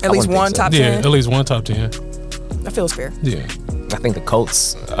 At least wouldn't one think so. top Yeah, 10. at least one top 10. That feels fair. Yeah. I think the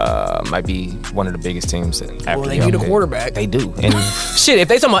Colts might be one of the biggest teams. Well, they need a quarterback. They do. And shit, if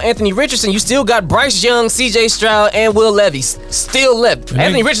they talking about Anthony Richardson, you still got Bryce Young, C.J. Stroud, and Will Levis still left.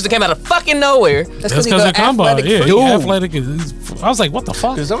 Anthony Richardson came out of fucking nowhere. That's because he's of combine. athletic Yeah, freak. he athletic. I was like, what the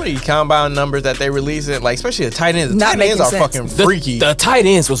fuck? There's so many combine numbers that they release it, like especially the tight ends. The Not tight ends making are sense. fucking The, freaky. the tight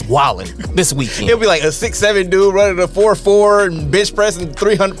ends was wilding this weekend. He'll be like a 6'7" dude running a 4.4 and bench pressing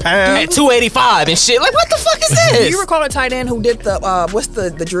 300 pounds. At 285 and shit. Like, what the fuck is Do this? you recall a tight end who did the what's the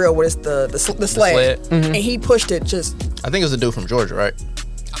drill where it's the sled, sled. and he pushed it just. I think it was a dude from Georgia, right?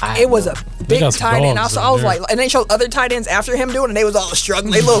 It was a big got some tight end. dogs I was in there. like, and they showed other tight ends after him doing it, and they was all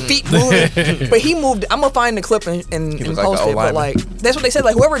struggling. They little feet moving, but he moved. I'm gonna find the clip and was like post an it. But O-lineman. like that's what they said.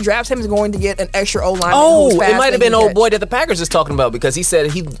 Like whoever drafts him is going to get an extra O lineman. Oh, who's fast it might that have been can old catch. boy that the Packers is talking about because he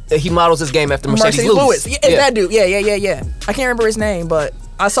said he models his game after Mercedes Lewis. Yeah, it's that dude. Yeah. I can't remember his name, but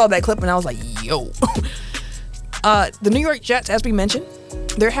I saw that clip and I was like, yo. The New York Jets, as we mentioned,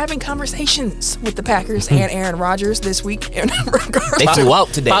 they're having conversations with the Packers and Aaron Rodgers this week. In regards They to flew out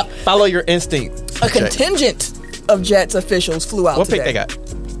today. Follow your instinct. a contingent of Jets officials flew out What today. pick they got?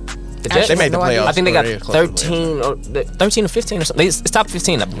 The Actually, Jets, They made the no idea. playoffs. I think they got Or close to the 13 or 15 or something. It's top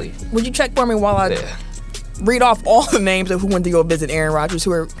 15, I believe. Would you check for me while I Yeah. read off all the names of who went to go visit Aaron Rodgers,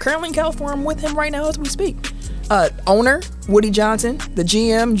 who are currently in California with him right now as we speak? Owner, Woody Johnson, the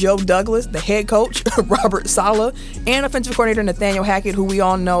GM, Joe Douglas, the head coach, Robert Saleh, and offensive coordinator Nathaniel Hackett, who we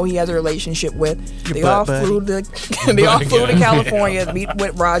all know he has a relationship with. They all flew to California to meet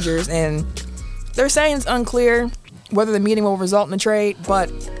with Rodgers, and they're saying it's unclear whether the meeting will result in a trade, but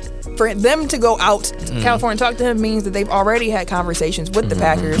for them to go out to California and talk to him means that they've already had conversations with the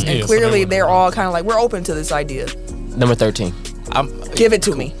Packers, and Yeah, so clearly they they're would- all kind of like, we're open to this idea. Number 13. Give it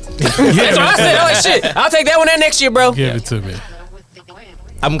to me. That's what I said. I'm like, shit, I'll take that one there next year, bro. Give it to me.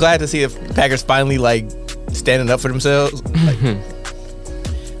 I'm glad to see if Packers finally like standing up for themselves. Like,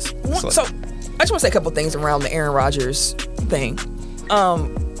 So, I just want to say a couple things around the Aaron Rodgers thing.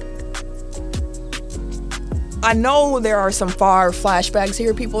 I know there are some far flashbacks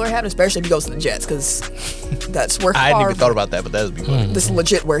here people are having, especially if he goes to the Jets, because that's where I hadn't Favre- even thought about that, but that would be funny. this is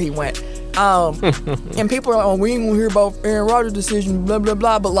legit where he went. And people are like, oh, we ain't gonna hear about Aaron Rodgers' decision, blah, blah,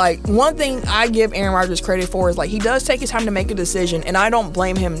 blah. But like, one thing I give Aaron Rodgers credit for is like, he does take his time to make a decision, and I don't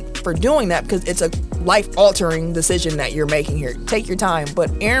blame him for doing that because it's a life-altering decision that you're making here. Take your time.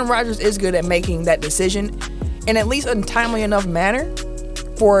 But Aaron Rodgers is good at making that decision in at least a timely enough manner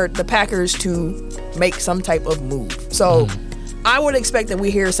for the Packers to make some type of move. So I would expect that we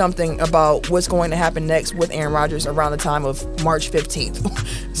hear something about what's going to happen next with Aaron Rodgers around the time of March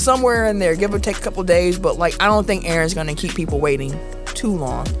 15th. Somewhere in there, give or take a couple days, but like I don't think Aaron's going to keep people waiting too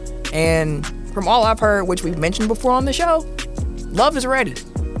long. And from all I've heard, which we've mentioned before on the show, Love is ready.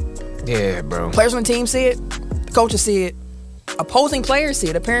 Yeah, bro. Players on the team see it, the coaches see it, opposing players see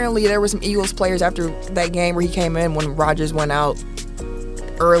it. Apparently there were some Eagles players after that game where he came in when Rodgers went out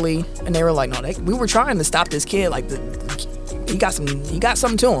early, and they were like, no, we were trying to stop this kid. Like he got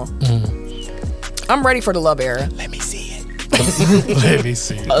something to him. I'm ready for the Love era. Let me see it. Let me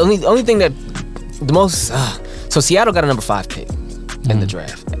see. Only thing that the most so Seattle got a number 5 pick in the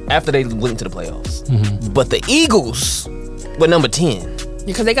draft after they went into the playoffs, but the Eagles were number 10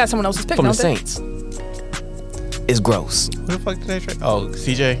 Because they got someone else's pick, from the don't they? Saints. It's gross. Who the fuck did they trade? Oh,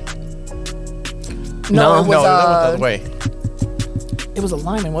 CJ. No, No. it was No, that was the other way. it was a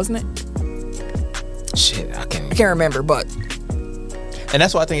lineman, wasn't it? Shit, I can't. I can't remember, but And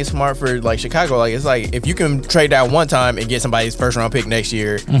that's why I think it's smart for like Chicago. Like it's like if you can trade down one time and get somebody's first round pick next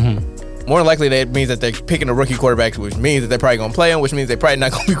year, more than likely that means that they're picking a rookie quarterback, which means that they're probably gonna play him, which means they're probably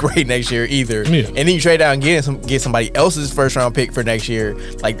not gonna be great next year either. Yeah. And then you trade down and get somebody else's first round pick for next year.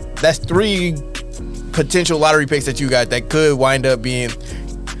 Like that's 3 potential lottery picks that you got that could wind up being,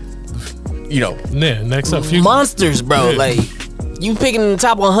 Yeah, next up, few Monsters, bro. Yeah. Like you picking in the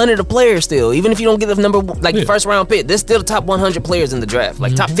top 100 of players still, even if you don't get the number like the Yeah. first round pick. There's still the top 100 players in the draft,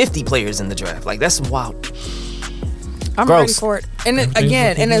 like top 50 players in the draft. Like that's wild. I'm Gross. ready for it. And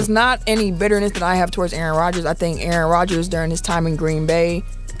again, and it's not any bitterness that I have towards Aaron Rodgers. I think Aaron Rodgers during his time in Green Bay,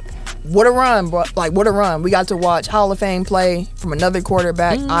 what a run, bro. Like, what a run. We got to watch Hall of Fame play from another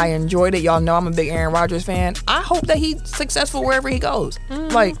quarterback. I enjoyed it. Y'all know I'm a big Aaron Rodgers fan. I hope that he's successful wherever he goes.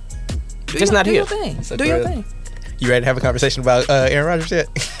 Like, Just not do here. your thing. So Do your good. thing. you ready to have a conversation about Aaron Rodgers yet?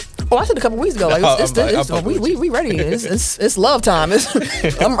 Oh, I said a couple weeks ago. Like, we ready. It's love time.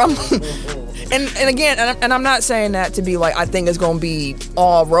 And again, and I'm not saying that to be like I think it's gonna be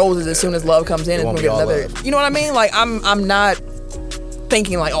all roses as soon as Love comes in. It's won't gonna be get all another. love. You know what I mean? Like I'm not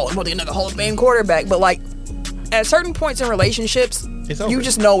thinking like it's gonna be another Hall of Fame quarterback, but like at certain points in relationships, It's over. you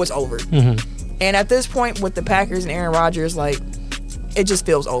just know it's over. And at this point with the Packers and Aaron Rodgers, like, it just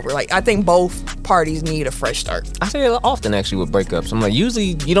feels over. Like, I think both parties need a fresh start. I say it often actually with breakups. I'm like,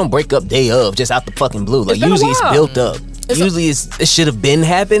 usually you don't break up day of just out the fucking blue. Like, It's been a usually it's while. built up. Usually it should have been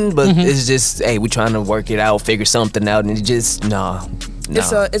happened, but it's just, hey, we're trying to work it out, figure something out, and it just nah.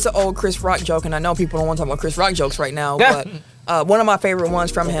 It's an old Chris Rock joke, and I know people don't want to talk about Chris Rock jokes right now, Yeah. but one of my favorite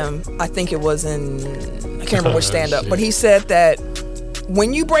ones from him, I think it was in, I can't remember which stand-up, but he said that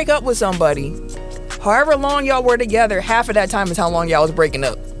when you break up with somebody, however long y'all were together, half of that time is how long y'all was breaking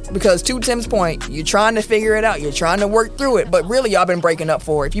up. Because to Tim's point, you're trying to figure it out, you're trying to work through it, but really y'all been breaking up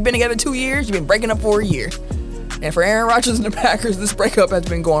for, if you've been together 2 years, you've been breaking up for a year. And for Aaron Rodgers and the Packers, this breakup has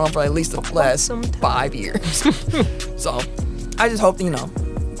been going on for at least the last 5 years. So I just hope,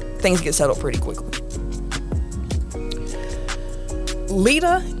 things get settled pretty quickly.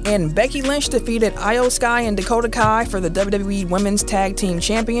 Lita and Becky Lynch defeated Io Sky and Dakota Kai for the WWE Women's Tag Team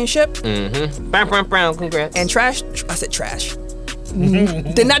Championship. Congrats. And Trash.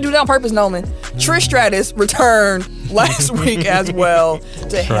 Did not do that on purpose, Nolan. Trish Stratus returned last week as well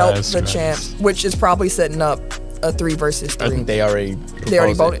to help the champs, which is probably setting up a 3 versus 3. I think they already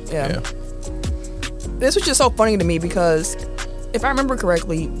voted. Yeah. This was just so funny to me because if I remember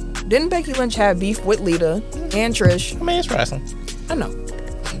correctly, didn't Becky Lynch have beef with Lita and Trish? I mean, it's wrestling. I know,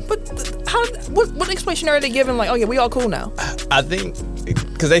 but what explanation are they giving? Like, oh yeah, we all cool now. I think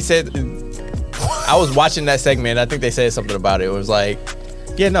because they said, I was watching that segment. I think they said something about it. It was like,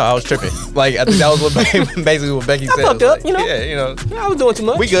 yeah, no, I was tripping. Like, I think that was what basically what Becky said. fucked up, like, Yeah, I was doing too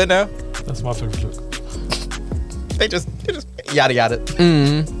much. We good now. That's my favorite joke. They just yada yada.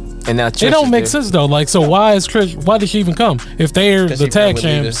 And now Trish It don't is make there. sense though. Like, so why is Trish? Why did she even come if they're Does the she tag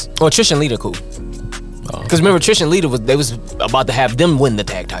friend with champs? Well, Trish and Lita cool. Because remember, Trish and Lita was about to have them win the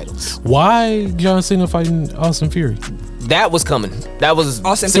tag titles. Why John Cena fighting Austin Fury? That was coming. That was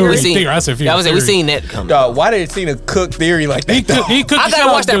Austin we Fury. seen- I said Fury. That was it. We Fury. seen that coming. Dog, why did Cena cook Theory like that? He cooked I the shit gotta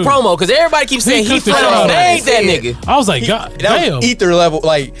out watch that dude. promo because everybody keeps saying he cooked the shit flat out on. of They him. ain't that nigga. I was like, God That damn. was ether level.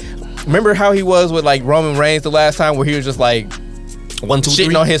 Like, remember how he was with like Roman Reigns the last time, where he was just like 1, 2, 3.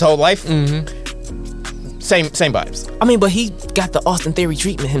 shitting on his whole life. Same vibes. I mean, but he got the Austin Theory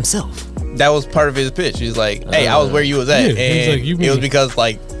treatment himself. That was part of his pitch. He's like, "Hey, I was where you was at, Yeah, he's and like, you it was mean- because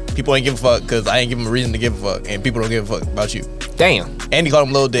like people ain't give a fuck because I ain't give them a reason to give a fuck, and people don't give a fuck about you." Damn. And he called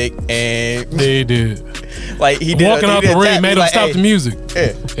him Lil Dick, and They did. like he did. Walking he out did the a ring tap, made he him like, stop hey, the music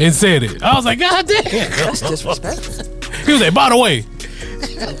yeah. and said it. I was like, God damn. That's disrespectful. He was like, by the way,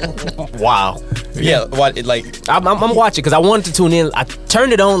 Wow. Yeah, what it like? I'm watching because I wanted to tune in. I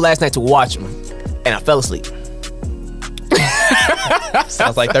turned it on last night to watch him, and I fell asleep.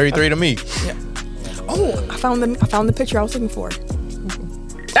 Sounds like 33 to me. Oh, I found the picture I was looking for.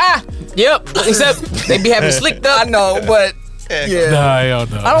 Ah, yep. Except they be having slicked up. I know, but yeah, nah, hell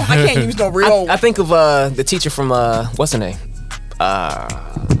no. I can't use no real. I think of the teacher from what's her name?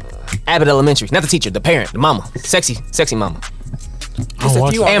 Abbott Elementary. Not the teacher, the parent, the mama, sexy mama. There's a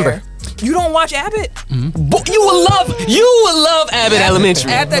watch few it. on Amber. there. You don't watch Abbott? But you would love Abbott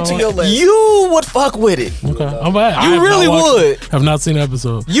Elementary. Add that to your list. You would fuck with it. Okay, I'm bad. I You have not really watched would. it. Have not seen the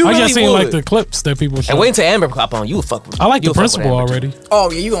episode. You I just really seen like would. the clips that people show. And wait until Amber pop on. You would fuck with it. I like You the would fuck with principal Amber. already.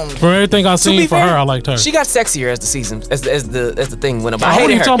 Oh yeah, you gonna. For everything I've To be seen for fair, her, I liked her. She got sexier as the season, as the thing went up. I What are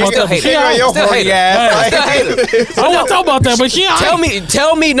hated you her. talking I about? still hate She her. out. Your Still hate horny her. ass. I still hate her. I won't talk about that, but she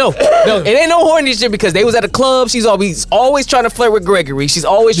Tell me, no, it ain't no horny shit because they was at a club. She's always trying to flirt with Gregory. She's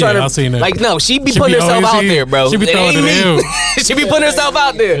always trying Yeah, to I seen that. like no, she be She putting be herself always- out there, bro. she be It throwing ain't it me. in. She be putting herself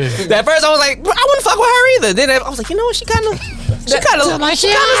out there. At first I was like, I wouldn't fuck with her either. Then I was like, you know what? She kind of solid, right? She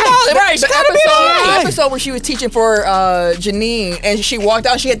kind of be The alright. episode where she was teaching for Janine, and she walked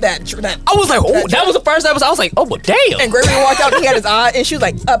out. She had that I was like, oh, that was the first episode. I was like, oh, well, damn. and Gregory walked out. And he had his eye, and she was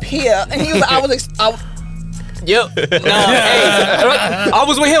like up here, and he was like, Yep. I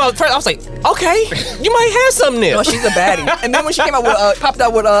was with him. I was like, okay, you might have something there. no, she's a baddie. And then when she came out with popped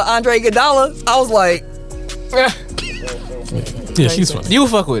out with Andre Iguodala, I was like, Yeah, she's funny. You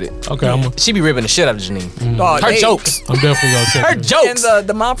would fuck with it. Okay, She be ripping the shit out of Janine. dog, Her they- jokes. I'm definitely gonna check Her it. And jokes.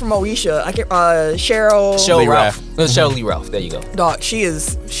 the mom from Moesha, Cheryl. Show Lee Ralph. Ralph. Show Lee Ralph. There you go. Dog, she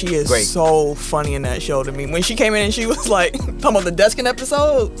is Great. so funny in that show to me. When she came in and she was like talking about the Deskin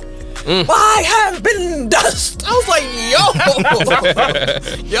episode. Mm. I have been dust. I was like,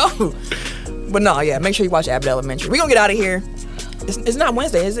 yo. But no, yeah, make sure you watch Abbott Elementary. We gonna get out of here. It's not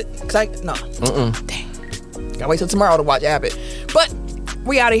Wednesday, is it? No. Dang. Gotta wait till tomorrow to watch Abbott. But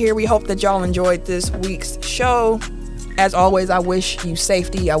we out of here. We hope that y'all enjoyed this week's show. As always, I wish you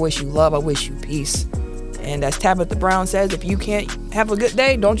safety. I wish you love. I wish you peace. And as Tabitha Brown says, if you can't have a good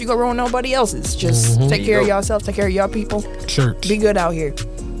day, don't you go ruin nobody else's. Just take care of yourself, take care of your people. Church. Be good out here.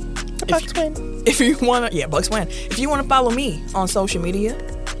 If you wanna, Bucks win. If you wanna follow me on social media,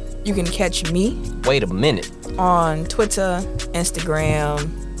 you can catch me Wait a minute. on Twitter, Instagram,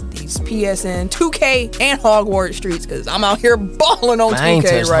 these PSN, 2K, and Hogwarts streets, because I'm out here balling on I ain't 2K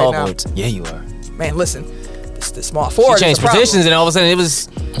touched right Hogwarts. Yeah, you are. now. Man, listen, the small She forward. changed positions, and all of a sudden it was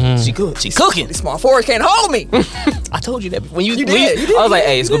she good. She cooking. The small forward can't hold me. I told you that when you You when did, you did, I was you like, did,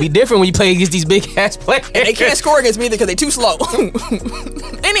 hey, you it's gonna be did. different when you play against these big ass players. And they can't score against me either because they too slow.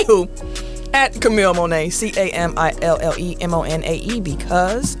 Anywho, at Camille Monet, CamilleMonae,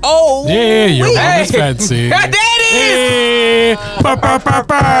 because Yeah, you're wait, on this fancy. There it is. Hey, pa, pa, pa,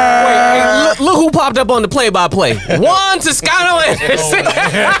 pa. Hey, look who popped up on the play-by-play. Juan Toscano Anderson.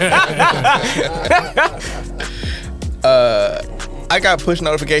 I got push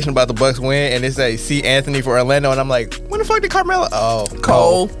notification about the Bucks win, and it say see Anthony for Orlando, and I'm like, when the fuck did Carmelo? Oh,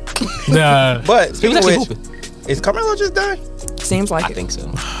 Cole. Nah, But He was speaking actually of which, hooping. is Carmelo just done? Seems like I it. think so.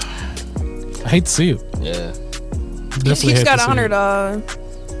 I hate to see it. Yeah. Definitely He just hate got to see honored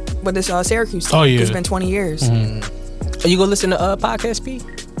it. with this Syracuse team. Oh, yeah. It's been 20 years. Are you gonna listen to Podcast P?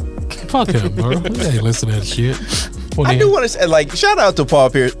 Fuck him, bro. We ain't listen to that shit. What I the do hell? want to say, like, shout out to Paul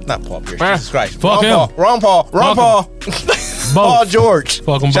Pierce, not Paul Pierce, Jesus Christ, Fuck him. Ron Paul, Both. Paul George.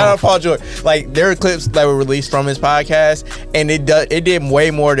 Fuck 'em Shout out both. Paul George. Like, there are clips that were released from his podcast, and it did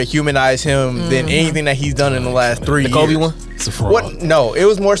way more to humanize him than anything that he's done in the last 3 years. Kobe one? It's a fraud. What? No, it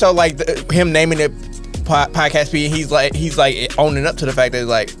was more so like him naming it Podcast P, and he's like owning up to the fact that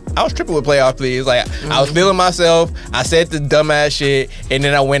like I was tripping with playoff P. It's like I was feeling myself. I said the dumbass shit, and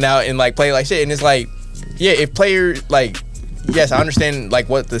then I went out and like played like shit. And it's like, yeah, if players like, yes, I understand like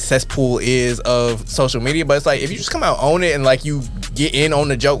what the cesspool is of social media, but it's like if you just come out, own it, and like you get in on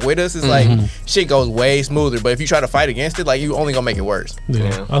the joke with us, it's like shit goes way smoother. But if you try to fight against it, like you only gonna make it worse.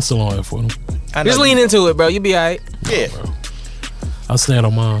 Yeah, I still on it for him. I know Just lean into it, bro. You'll be alright. Yeah. I stand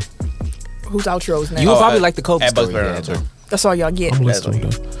on mine. Whose outro's now? You will probably at- like the Kobe at Bucks story. Bear Yeah, Answer. too. That's all y'all get. I'm listening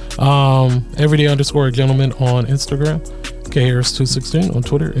to them. Everyday_gentleman on Instagram. KHarris216 on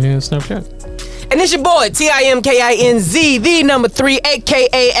Twitter and Snapchat. And it's your boy, TIMKINZ, the number 3,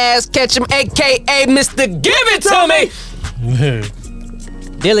 aka Ass Ketchum, aka Mr. Give It To Me.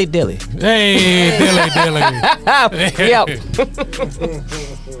 Dilly Dilly. Hey, Dilly Dilly. Yep.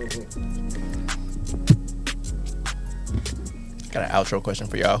 Got an outro question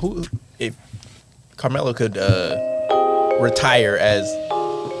for y'all. Who, if Carmelo could retire as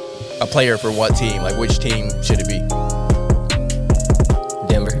a player for what team? Like, which team should it be?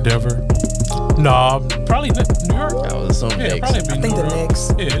 Denver. Denver. Nah, probably New York. I was assuming Yeah, Knicks. probably be I think New the York.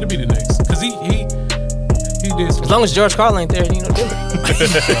 Knicks. Yeah, it'll be the Knicks. Because he did some As long as George Karl ain't there, you know Denver.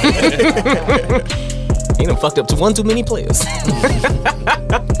 He done fucked up to one too many players.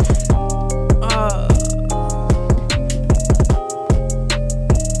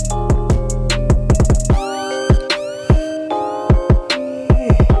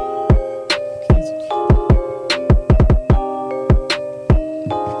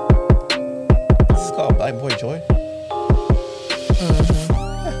 This is called Black Boy Joy.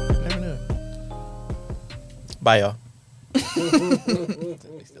 Never knew. Bye, y'all. We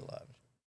still live.